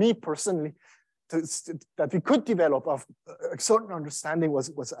think for me personally, that we could develop a certain understanding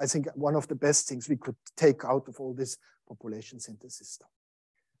was, I think, one of the best things we could take out of all this population synthesis stuff.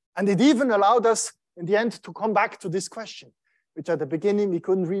 And it even allowed us, in the end, to come back to this question, which at the beginning we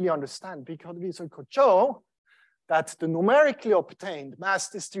couldn't really understand, because we could show that the numerically obtained mass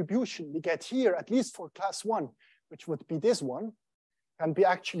distribution we get here, at least for class 1, which would be this one, can be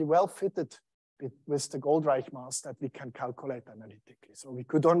actually well fitted with the Goldreich mass that we can calculate analytically. So we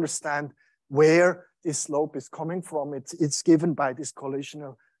could understand where this slope is coming from. It's given by this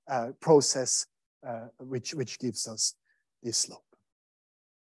collisional process, which gives us this slope.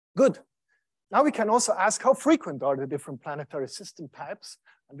 Good. Now we can also ask how frequent are the different planetary system types,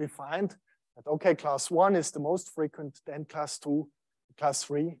 and we find that, okay, class 1 is the most frequent, then class 2, class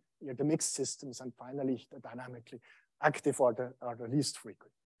 3, here the mixed systems, and finally the dynamically active are the least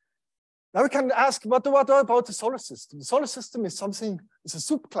frequent. Now we can ask, what about the solar system? The solar system is something, it's a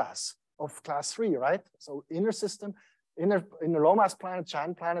subclass of class 3, right? So inner system, inner low mass planets,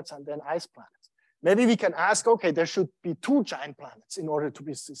 giant planets, and then ice planets. Maybe we can ask, okay, there should be 2 giant planets in order to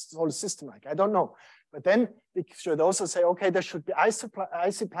be solar system-like. I don't know. But then we should also say, okay, there should be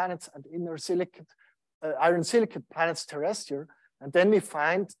icy planets and inner silicate, iron silicate planets terrestrial. And then we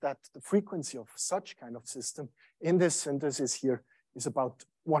find that the frequency of such kind of system in this synthesis here is about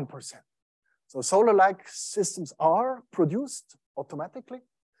 1%. So solar-like systems are produced automatically,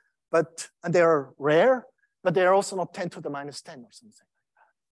 and they are rare, but they are also not 10 to the minus 10 or something like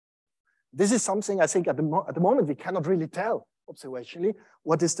that. This is something I think at the moment we cannot really tell observationally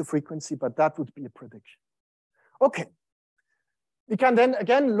what is the frequency, but that would be a prediction. Okay. We can then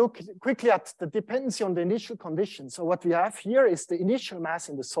again look quickly at the dependency on the initial conditions. So what we have here is the initial mass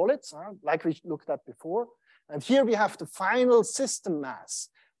in the solids, like we looked at before. And here we have the final system mass.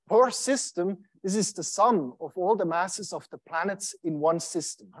 Per system, this is the sum of all the masses of the planets in one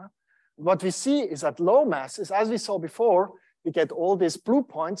system. What we see is at low masses, as we saw before, we get all these blue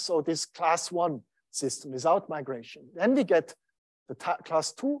points, so this class 1 system without migration. Then we get the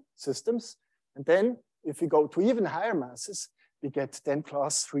class 2 systems, and then if we go to even higher masses, we get then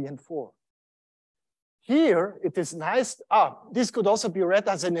class 3 and 4. Here, it is nice, this could also be read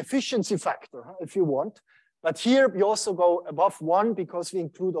as an efficiency factor, if you want. But here we also go above 1 because we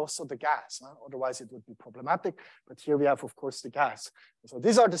include also the gas. Otherwise, it would be problematic. But here we have, of course, the gas. So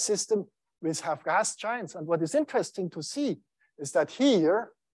these are the systems which have gas giants. And what is interesting to see is that here,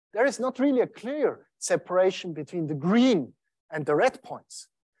 there is not really a clear separation between the green and the red points.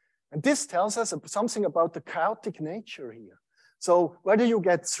 And this tells us something about the chaotic nature here. So whether you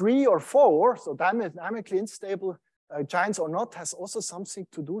get 3 or 4, so dynamically unstable giants or not, has also something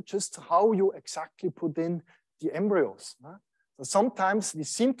to do just how you exactly put in the embryos. So sometimes we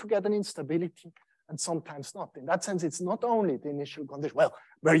seem to get an instability and sometimes not. In that sense, it's not only the initial condition. Well,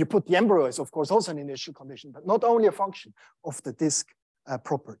 where you put the embryo is, of course, also an initial condition, but not only a function of the disk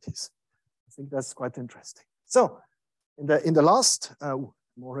properties. I think that's quite interesting. So in the last, I'm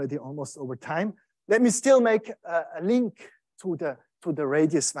already almost over time, let me still make a link to the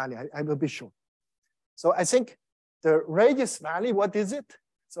radius valley. I will be short. So I think the radius valley, what is it?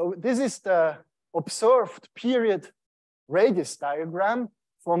 So this is the observed period radius diagram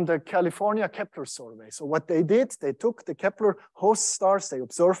from the California Kepler survey. So what they did, they took the Kepler host stars, they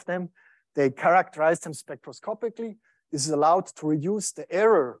observed them, they characterized them spectroscopically. This is allowed to reduce the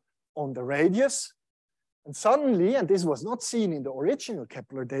error on the radius. And suddenly, and this was not seen in the original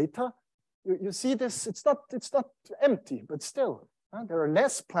Kepler data, you see this, it's not empty, but still, there are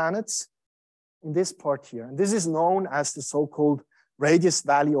less planets in this part here. And this is known as the so-called radius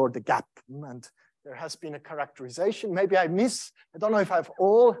valley or the gap. And there has been a characterization. Maybe I don't know if I have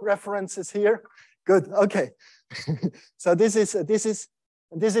all references here. Good, okay. So this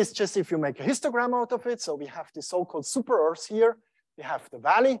is just if you make a histogram out of it. So we have the so-called super Earth here. We have the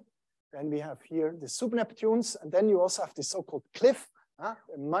valley. Then we have here the sub-Neptunes. And then you also have the so-called cliff.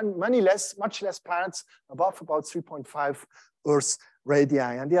 Much less planets above about 3.5 Earth radii.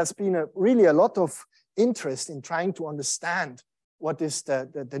 And there has been really a lot of interest in trying to understand what is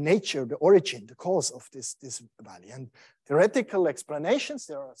the nature, the origin, the cause of this valley. And theoretical explanations,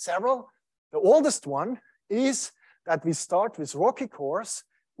 there are several. The oldest one is that we start with rocky cores,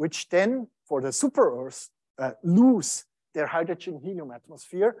 which then, for the super Earth, lose their hydrogen-helium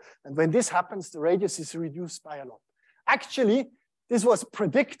atmosphere. And when this happens, the radius is reduced by a lot. Actually, this was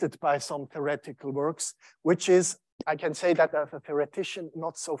predicted by some theoretical works, which is, I can say that as a theoretician,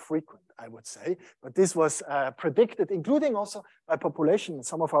 not so frequent, I would say. But this was predicted, including also by population,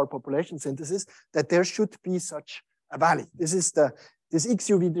 some of our population synthesis, that there should be such a valley. This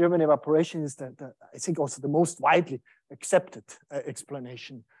XUV-driven evaporation is I think also the most widely accepted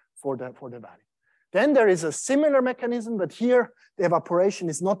explanation for the valley. Then there is a similar mechanism, but here the evaporation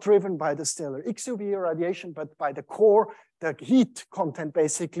is not driven by the stellar XUV radiation, but by the core, the heat content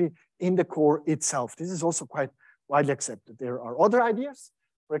basically in the core itself. This is also quite widely accepted. There are other ideas.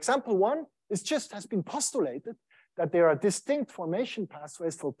 For example, one is just has been postulated that there are distinct formation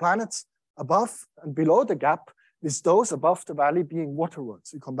pathways for planets above and below the gap, with those above the valley being water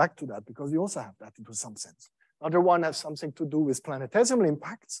worlds. We come back to that because we also have that into some sense. Another one has something to do with planetesimal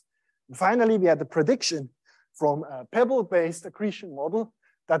impacts. And finally, we had the prediction from a pebble-based accretion model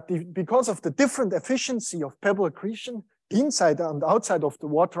that because of the different efficiency of pebble accretion, inside and outside of the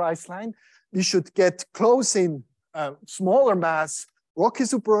water ice line, we should get close in smaller mass rocky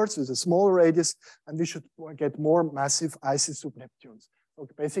super-Earths with a smaller radius, and we should get more massive icy sub-Neptunes. So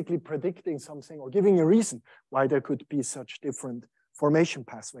basically predicting something or giving a reason why there could be such different formation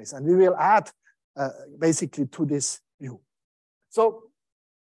pathways. And we will add basically to this view. So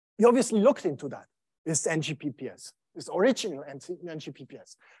we obviously looked into that with NGPPS, this original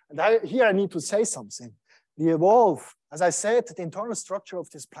NGPPS. And here I need to say something. We evolve, as I said, the internal structure of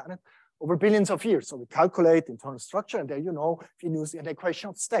this planet over billions of years. So we calculate internal structure, and there you know, we use an equation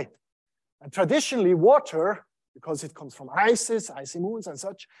of state. And traditionally, water, because it comes from ices, icy moons and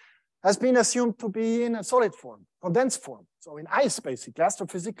such, has been assumed to be in a solid form, condensed form. So in ice, basically,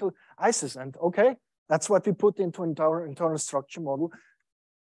 astrophysical ices. And okay, that's what we put into our internal structure model.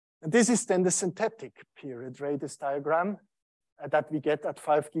 And this is then the synthetic period radius diagram that we get at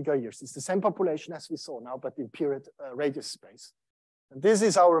 5 gigayears. It's the same population as we saw now, but in period radius space. And this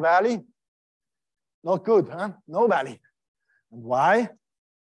is our valley. Not good, huh? No valley. And why?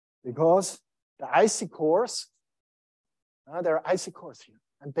 Because the icy cores, there are icy cores here,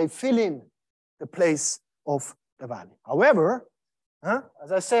 and they fill in the place of the valley. However,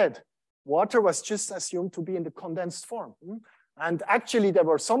 as I said, water was just assumed to be in the condensed form. And actually, there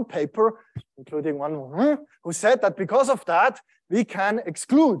were some paper, including one who said that because of that, we can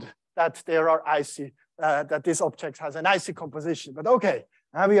exclude that there are icy, that this object has an icy composition. But okay,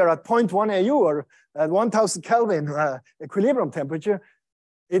 now we are at 0.1 AU or at 1000 Kelvin equilibrium temperature.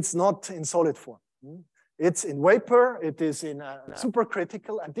 It's not in solid form. It's in vapor, it is in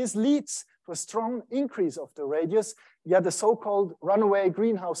supercritical, and this leads to a strong increase of the radius via the so-called runaway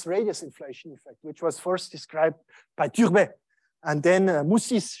greenhouse radius inflation effect, which was first described by Turbe. And then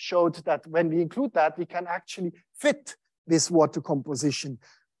Moussis showed that when we include that, we can actually fit this water composition,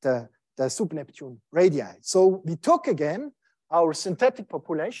 the sub-Neptune radii. So we took again our synthetic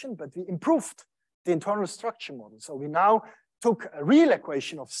population, but we improved the internal structure model. So we now took a real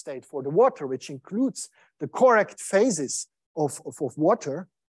equation of state for the water, which includes the correct phases of water.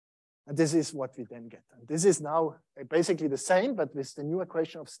 And this is what we then get. And this is now basically the same, but with the new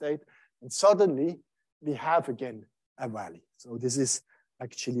equation of state. And suddenly we have again a valley. So this is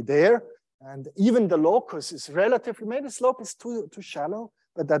actually there. And even the locus is relatively, maybe the slope is too shallow,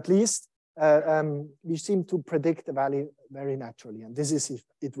 but at least we seem to predict the valley very naturally. And this is if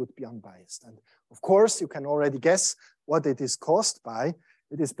it would be unbiased. And of course, you can already guess what it is caused by.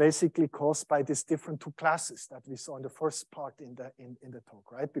 It is basically caused by these different two classes that we saw in the first part in the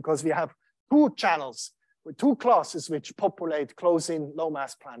talk, right? Because we have two channels with two classes which populate close-in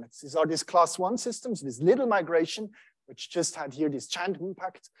low-mass planets. These are these class 1 systems with little migration, which just had here this giant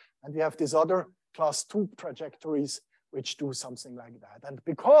impact. And we have these other class 2 trajectories which do something like that. And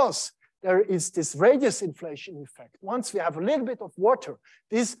because there is this radius inflation effect, once we have a little bit of water,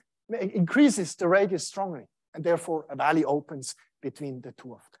 this increases the radius strongly. And therefore, a valley opens between the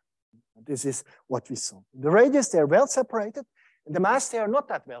two of them. And this is what we saw. The radius, they're well separated. In the mass, they are not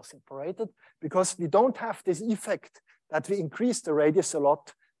that well separated because we don't have this effect that we increase the radius a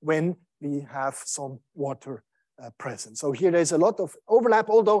lot when we have some water present. So here there's a lot of overlap,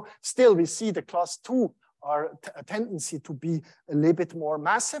 although still we see the class 2 are a tendency to be a little bit more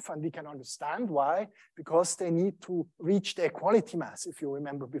massive, and we can understand why, because they need to reach the equality mass, if you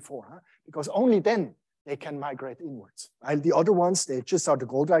remember before, because only then they can migrate inwards. While the other ones, they just are the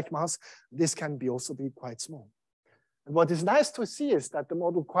Goldreich mass. This can also be quite small. And what is nice to see is that the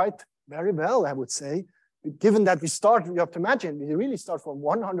model quite very well, I would say, given that we start, you have to imagine, we really start from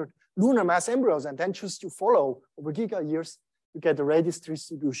 100 lunar mass embryos, and then just you follow over giga years, you get a radius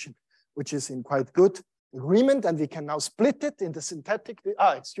distribution, which is in quite good agreement, and we can now split it into synthetic,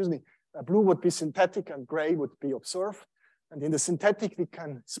 blue would be synthetic and gray would be observed. And in the synthetic, we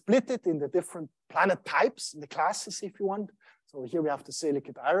can split it in the different planet types, in the classes if you want. So here we have the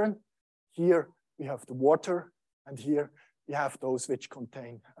silicate iron, here we have the water, and here we have those which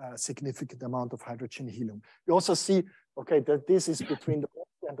contain a significant amount of hydrogen and helium. We also see, okay, that this is between the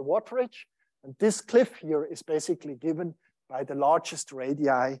water and the water age, and this cliff here is basically given by the largest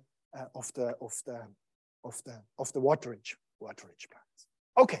radii of the water age planets.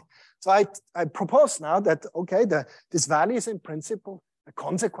 Okay, so I propose now that, okay, this valley is in principle a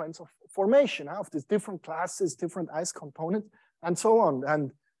consequence of formation of these different classes, different ice components, and so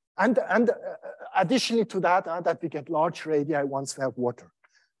on. And additionally to that, that we get large radii once we have water.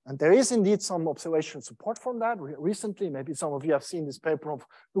 And there is indeed some observational support from that. Recently, maybe some of you have seen this paper of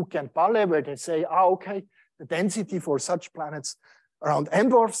Luque and Palle, where they say, okay, the density for such planets around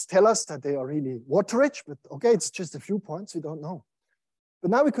M-dwarfs tell us that they are really water-rich, but okay, it's just a few points, we don't know.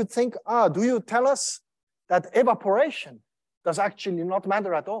 But now we could think, do you tell us that evaporation does actually not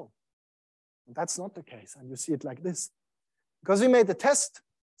matter at all. And that's not the case, and you see it like this. Because we made a test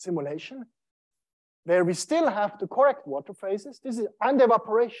simulation where we still have the correct water phases, and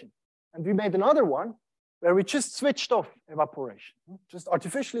evaporation. And we made another one where we just switched off evaporation, just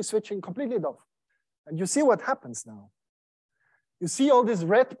artificially switching completely off. And you see what happens now. You see all these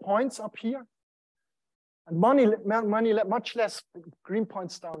red points up here, and much less green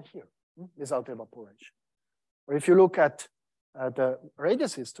points down here without evaporation. Or if you look at the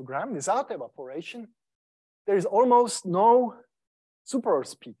radius histogram without evaporation, there is almost no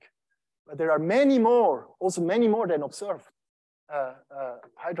super-Earth peak. But there are many more, also many more than observed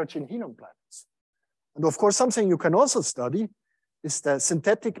hydrogen-helium planets. And of course, something you can also study is the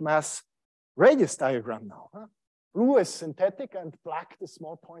synthetic mass radius diagram now. Blue is synthetic and black, the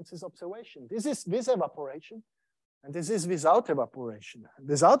small points, is observation. This is with evaporation, and this is without evaporation. And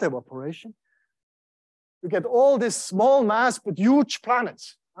without evaporation, you get all these small mass but huge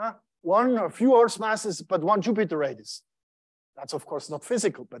planets. One or few Earth masses, but one Jupiter radius. That's of course not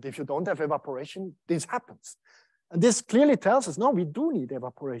physical, but if you don't have evaporation, this happens. And this clearly tells us, no, we do need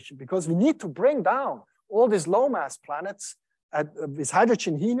evaporation because we need to bring down all these low mass planets with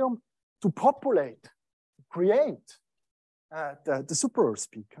hydrogen helium to populate, create the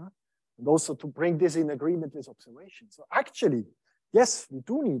super-Earth peak, and also to bring this in agreement with observation. So actually, yes, we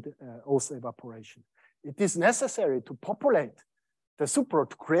do need also evaporation. It is necessary to populate to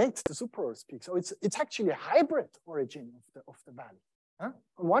create the super-Earth peak. So it's actually a hybrid origin of the valley.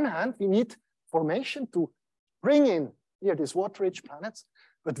 On one hand, we need formation to bring in here these water-rich planets,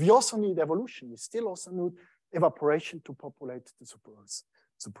 but we also need evolution. We still also need evaporation to populate the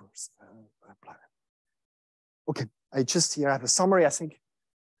super-Earth planet. Okay, I just here have a summary, I think.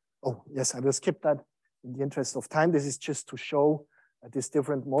 Oh, yes, I will skip that in the interest of time. This is just to show this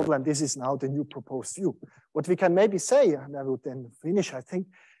different model, and this is now the new proposed view. What we can maybe say, and I will then finish, I think,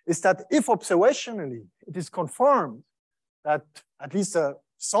 is that if observationally it is confirmed that at least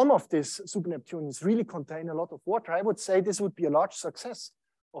some of these sub-Neptunes really contain a lot of water, I would say this would be a large success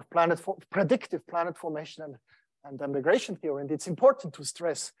of predictive planet formation and migration theory. And it's important to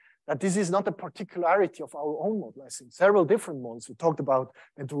stress that this is not a particularity of our own model. I think several different models, we talked about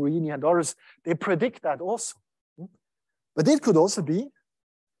Mordasini and others, they predict that also. But it could also be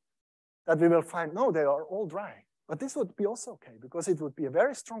that we will find, no, they are all dry. But this would be also okay, because it would be a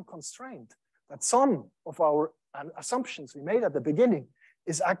very strong constraint that some of our assumptions we made at the beginning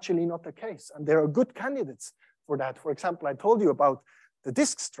is actually not the case. And there are good candidates for that. For example, I told you about the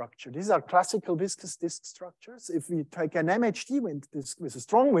disk structure. These are classical viscous disk structures. If we take an MHD wind with a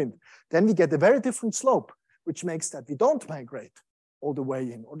strong wind, then we get a very different slope, which makes that we don't migrate all the way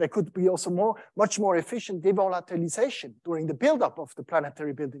in. Or there could be also much more efficient devolatilization during the buildup of the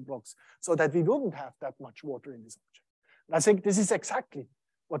planetary building blocks, so that we wouldn't have that much water in this object. And I think this is exactly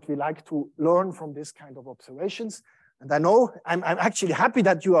what we like to learn from this kind of observations. And I know I'm actually happy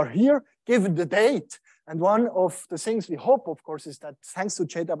that you are here, given the date. And one of the things we hope, of course, is that thanks to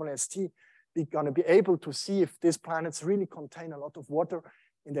JWST, we're going to be able to see if these planets really contain a lot of water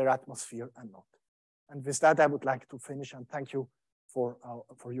in their atmosphere and not. And with that, I would like to finish and thank you for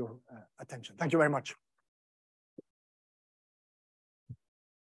your attention. Thank you very much.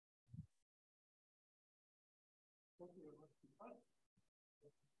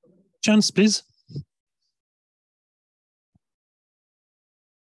 Chance, please.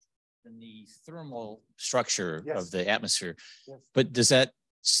 In the thermal structure Yes. of the atmosphere, Yes. but does that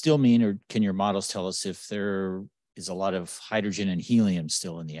still mean, or can your models tell us if there is a lot of hydrogen and helium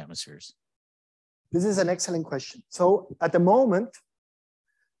still in the atmospheres? This is an excellent question. So at the moment,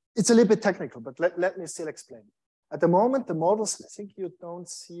 it's a little bit technical, but let me still explain. At the moment, the models, I think you don't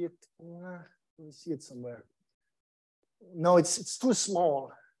see it. Let me see it somewhere. No, it's too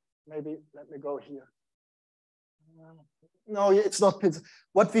small. Maybe let me go here. No, it's not.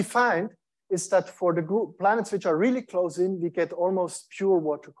 What we find is that for the group planets which are really close in, we get almost pure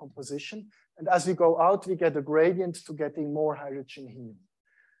water composition. And as we go out, we get a gradient to getting more hydrogen helium.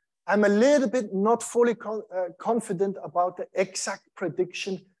 I'm a little bit not fully confident about the exact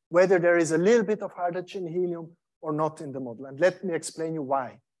prediction whether there is a little bit of hydrogen helium or not in the model. And let me explain you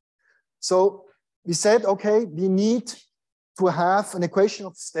why. So we said, okay, we need to have an equation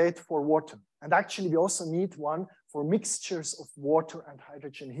of state for water. And actually, we also need one for mixtures of water and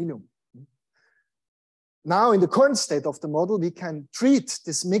hydrogen helium. Now, in the current state of the model, we can treat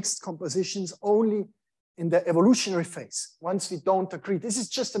these mixed compositions only in the evolutionary phase, once we don't agree. This is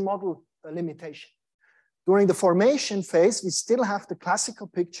just a model limitation. During the formation phase, we still have the classical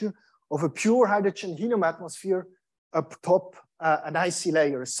picture of a pure hydrogen helium atmosphere up top, an icy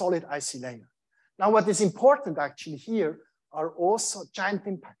layer, a solid icy layer. Now, what is important actually here are also giant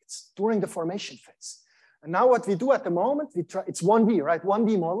impacts during the formation phase. And now what we do at the moment, we try, it's 1D, right?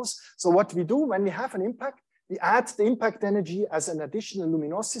 1D models. So what we do when we have an impact, we add the impact energy as an additional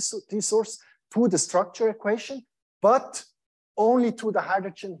luminosity source to the structure equation, but only to the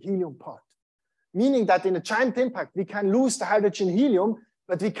hydrogen helium part. Meaning that in a giant impact, we can lose the hydrogen helium,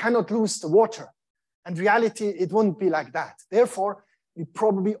 but we cannot lose the water. And reality, it wouldn't be like that. Therefore, we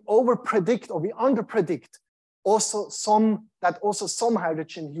probably overpredict or we underpredict also some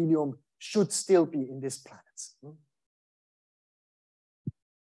hydrogen helium should still be in these planets.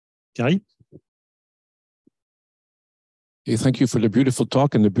 Thierry? Okay, thank you for the beautiful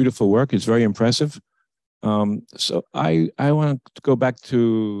talk and the beautiful work. It's very impressive. So I want to go back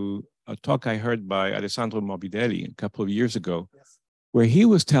to a talk I heard by Alessandro Morbidelli a couple of years ago, yes, where he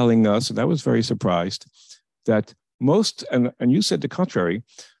was telling us, and I was very surprised, that most, and you said the contrary,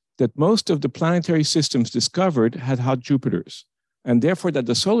 that most of the planetary systems discovered had hot Jupiters, and therefore that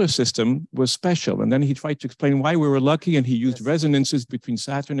the solar system was special. And then he tried to explain why we were lucky, and he used yes, resonances between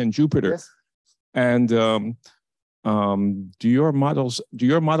Saturn and Jupiter. Yes. And do your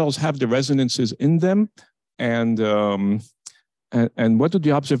models have the resonances in them? And what do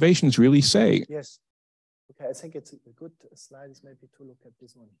the observations really say? Yes. Okay, I think it's a good slide is maybe to look at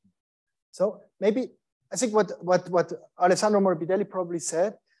this one. So maybe I think what Alessandro Morbidelli probably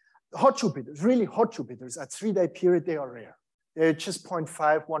said, hot Jupiters, really hot Jupiters at 3-day period, they are rare. They're just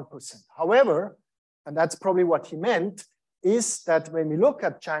 0.5, 1%. However, and that's probably what he meant, is that when we look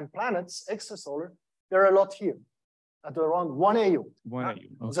at giant planets, extrasolar, there are a lot here at around 1 AU. 1 AU. Okay.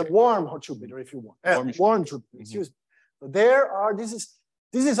 It's a warm hot Jupiter, if you want. Warm Jupiter, excuse me. So there are, this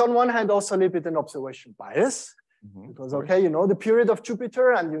is on one hand also a little bit an observation bias, because, okay, you know the period of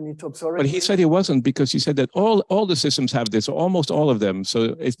Jupiter and you need to observe it. But he said it wasn't, because he said that all the systems have this, or almost all of them.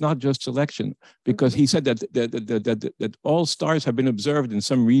 So it's not just selection, because he said that all stars have been observed in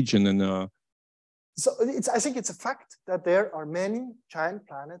some region. And so I think it's a fact that there are many giant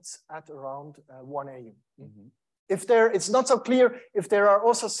planets at around 1 AU. It's not so clear if there are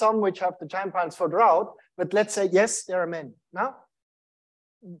also some which have the giant planets further out, but let's say, yes, there are many. Now,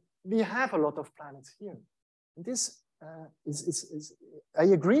 we have a lot of planets here. And this I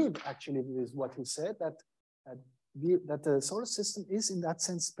agree actually with what he said, that the solar system is in that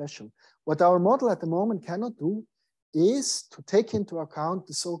sense special. What our model at the moment cannot do is to take into account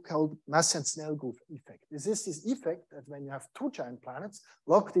the so-called mass and Snell group effect. This is this effect that when you have two giant planets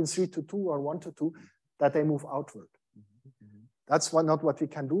locked in 3-2 or 1-2, that they move outward. That's not what we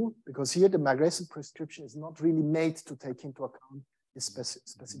can do, because here the migration prescription is not really made to take into account this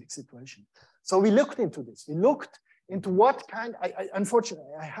specific situation. So we looked into this. We looked into what kind,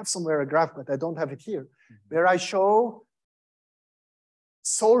 unfortunately, I have somewhere a graph, but I don't have it here, where I show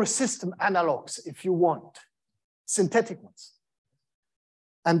solar system analogs, if you want, synthetic ones.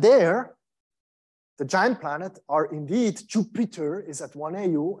 And there, the giant planets are indeed, Jupiter is at 1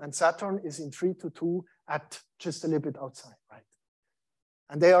 AU and Saturn is in 3-2 at just a little bit outside, right?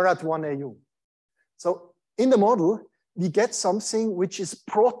 And they are at 1 AU. So in the model, we get something which is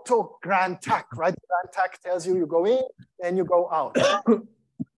proto-grand tack, right? Grand tack tells you go in and you go out.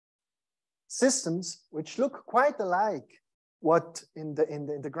 Systems which look quite alike what in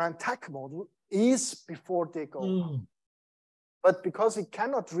the grand tack model is before they go out. But because we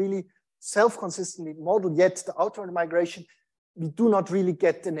cannot really self-consistently model yet the outward migration, we do not really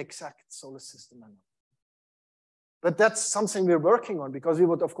get an exact solar system analog. But that's something we're working on, because we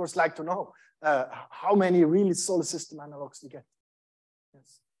would, of course, like to know how many really solar system analogs we get.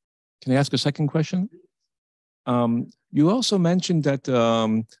 Yes. Can I ask a second question? You also mentioned that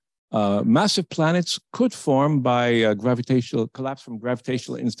massive planets could form by gravitational collapse from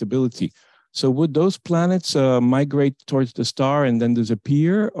gravitational instability. So would those planets migrate towards the star and then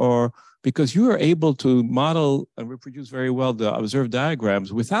disappear? Or because you are able to model and reproduce very well the observed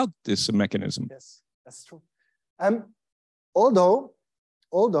diagrams without this mechanism? Yes, that's true.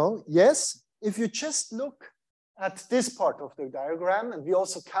 Although, yes, if you just look at this part of the diagram, and we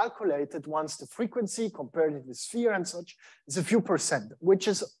also calculated once the frequency, compared it with sphere and such, is a few percent, which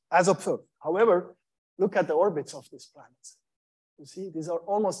is as observed. However, look at the orbits of these planets. You see, these are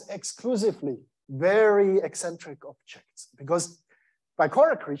almost exclusively very eccentric objects, because by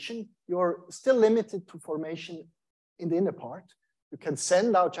core accretion, you're still limited to formation in the inner part. You can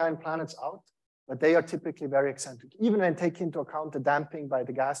send out giant planets out, but they are typically very eccentric, even when taking into account the damping by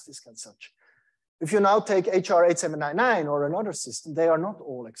the gas disk and such. If you now take HR 8799 or another system, they are not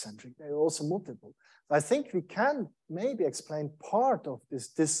all eccentric, they are also multiple. I think we can maybe explain part of this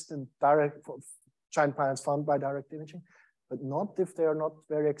distant direct giant planets found by direct imaging, but not if they are not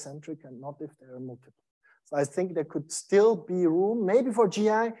very eccentric and not if they are multiple. So I think there could still be room, maybe for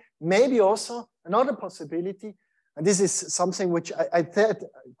GI, maybe also another possibility. And this is something which I said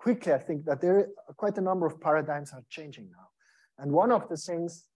quickly, I think that there are quite a number of paradigms are changing now. And one of the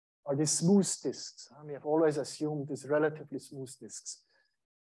things are these smooth disks. We have always assumed these relatively smooth disks.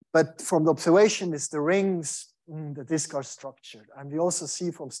 But from the observation is the rings, the disks are structured. And we also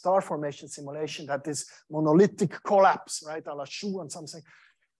see from star formation simulation that this monolithic collapse, right, a la shoe and something.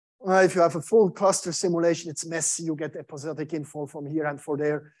 If you have a full cluster simulation, it's messy. You get episodic infall from here and for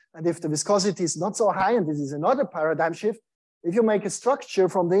there. And if the viscosity is not so high, and this is another paradigm shift, if you make a structure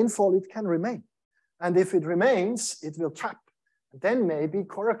from the infall, it can remain. And if it remains, it will trap. And then maybe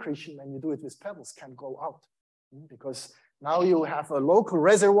core accretion, when you do it with pebbles, can go out. Because now you have a local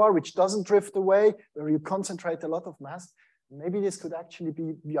reservoir which doesn't drift away, where you concentrate a lot of mass. Maybe this could actually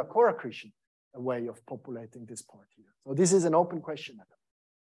be via core accretion, a way of populating this part here. So this is an open question.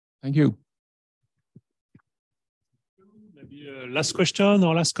 Thank you. Maybe last question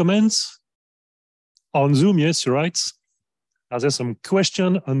or last comments? On Zoom, yes, you're right. Are there some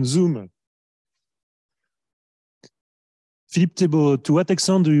question on Zoom? Philippe Thébault, to what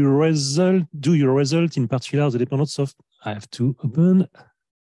extent do your result in particular the dependence of, I have to open.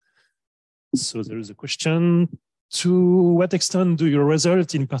 So there is a question. To what extent do your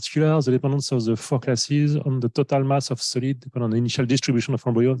result in particular the dependence of the four classes on the total mass of solid depend on the initial distribution of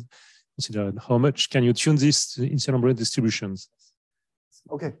embryos? Consider how much can you tune these initial embryo distributions?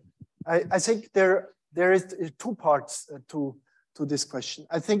 Okay, I think there is two parts to this question.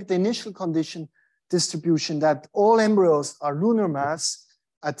 I think the initial condition distribution that all embryos are lunar mass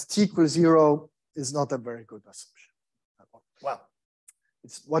at t equals 0 is not a very good assumption. Well,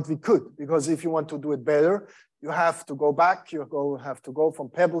 it's what we could, because if you want to do it better, you have to go back, have to go from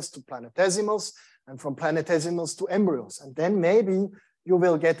pebbles to planetesimals, and from planetesimals to embryos. And then maybe you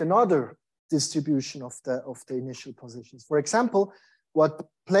will get another distribution of the initial positions. For example, what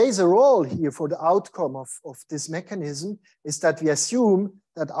plays a role here for the outcome of this mechanism is that we assume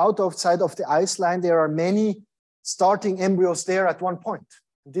that outside of the ice line, there are many starting embryos there at one point.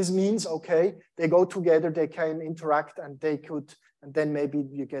 This means, okay, they go together, they can interact, and they could, and then maybe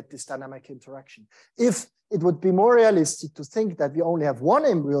you get this dynamic interaction. If it would be more realistic to think that we only have one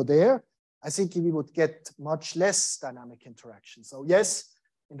embryo there, I think we would get much less dynamic interaction. So yes,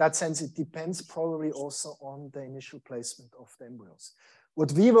 in that sense, it depends probably also on the initial placement of the embryos.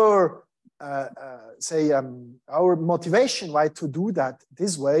 What we were, our motivation why to do that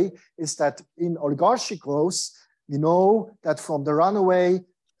this way is that in oligarchic growth, we know that from the runaway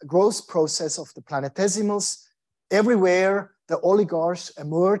growth process of the planetesimals, everywhere the oligarchs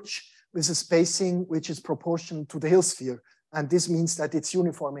emerge with a spacing which is proportional to the Hill sphere. And this means that it's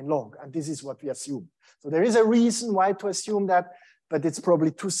uniform in log. And this is what we assume. So there is a reason why to assume that, but it's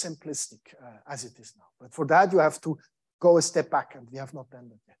probably too simplistic as it is now. But for that, you have to go a step back, and we have not done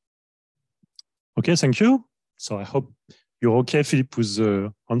that yet. Okay, thank you. So I hope you're okay, Philippe, with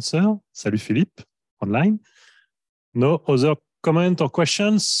the answer. Salut, Philippe, online. No other comment or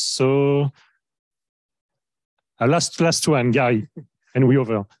questions? So last one, Gary, and we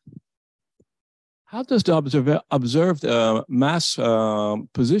over. How does the observed mass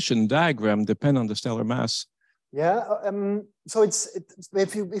position diagram depend on the stellar mass? Yeah, so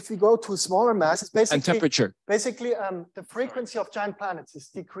if we go to smaller mass, it's basically and temperature. Basically, the frequency of giant planets is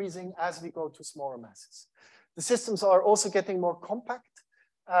decreasing as we go to smaller masses. The systems are also getting more compact.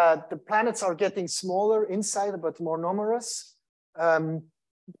 The planets are getting smaller inside, but more numerous.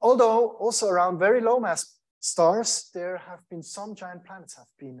 Although also around very low mass stars, there have been some giant planets have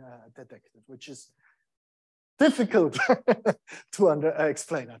been detected, which is difficult to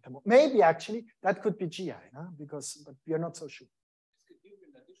explain at the moment. Maybe actually that could be GI, huh? But we are not so sure.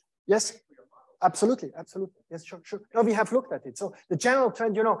 Yes, absolutely, absolutely. Yes, sure. No, we have looked at it. So the general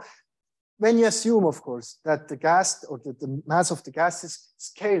trend, when you assume, of course, that the gas or the mass of the gases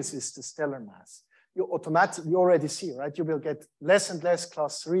scales with the stellar mass, you already see, right? You will get less and less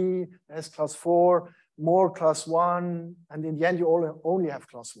class 3, less class 4, more class 1, and in the end, you only have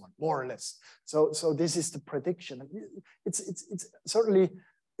class 1, more or less. So this is the prediction. It's certainly,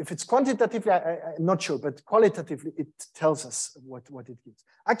 if it's quantitatively, I'm not sure, but qualitatively, it tells us what it gives.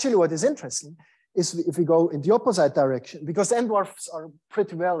 Actually, what is interesting is if we go in the opposite direction, because end dwarfs are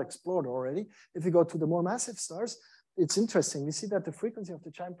pretty well explored already. If we go to the more massive stars, it's interesting. We see that the frequency of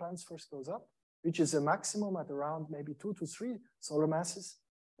the giant planets first goes up, reaches a maximum at around maybe 2 to 3 solar masses,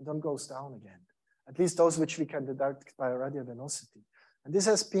 and then goes down again. At least those which we can deduct by radial velocity. And this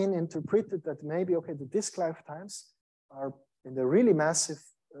has been interpreted that maybe, okay, the disk lifetimes are in the really massive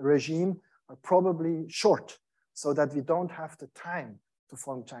regime are probably short. so that we don't have the time to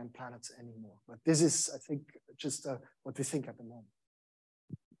form giant planets anymore. But this is, I think, just what we think at the moment.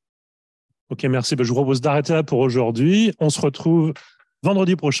 Ok, merci. Je vous propose d'arrêter là pour aujourd'hui. On se retrouve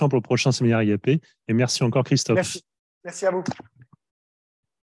vendredi prochain pour le prochain séminaire IAP. Et merci encore, Christophe. Merci. Merci à vous.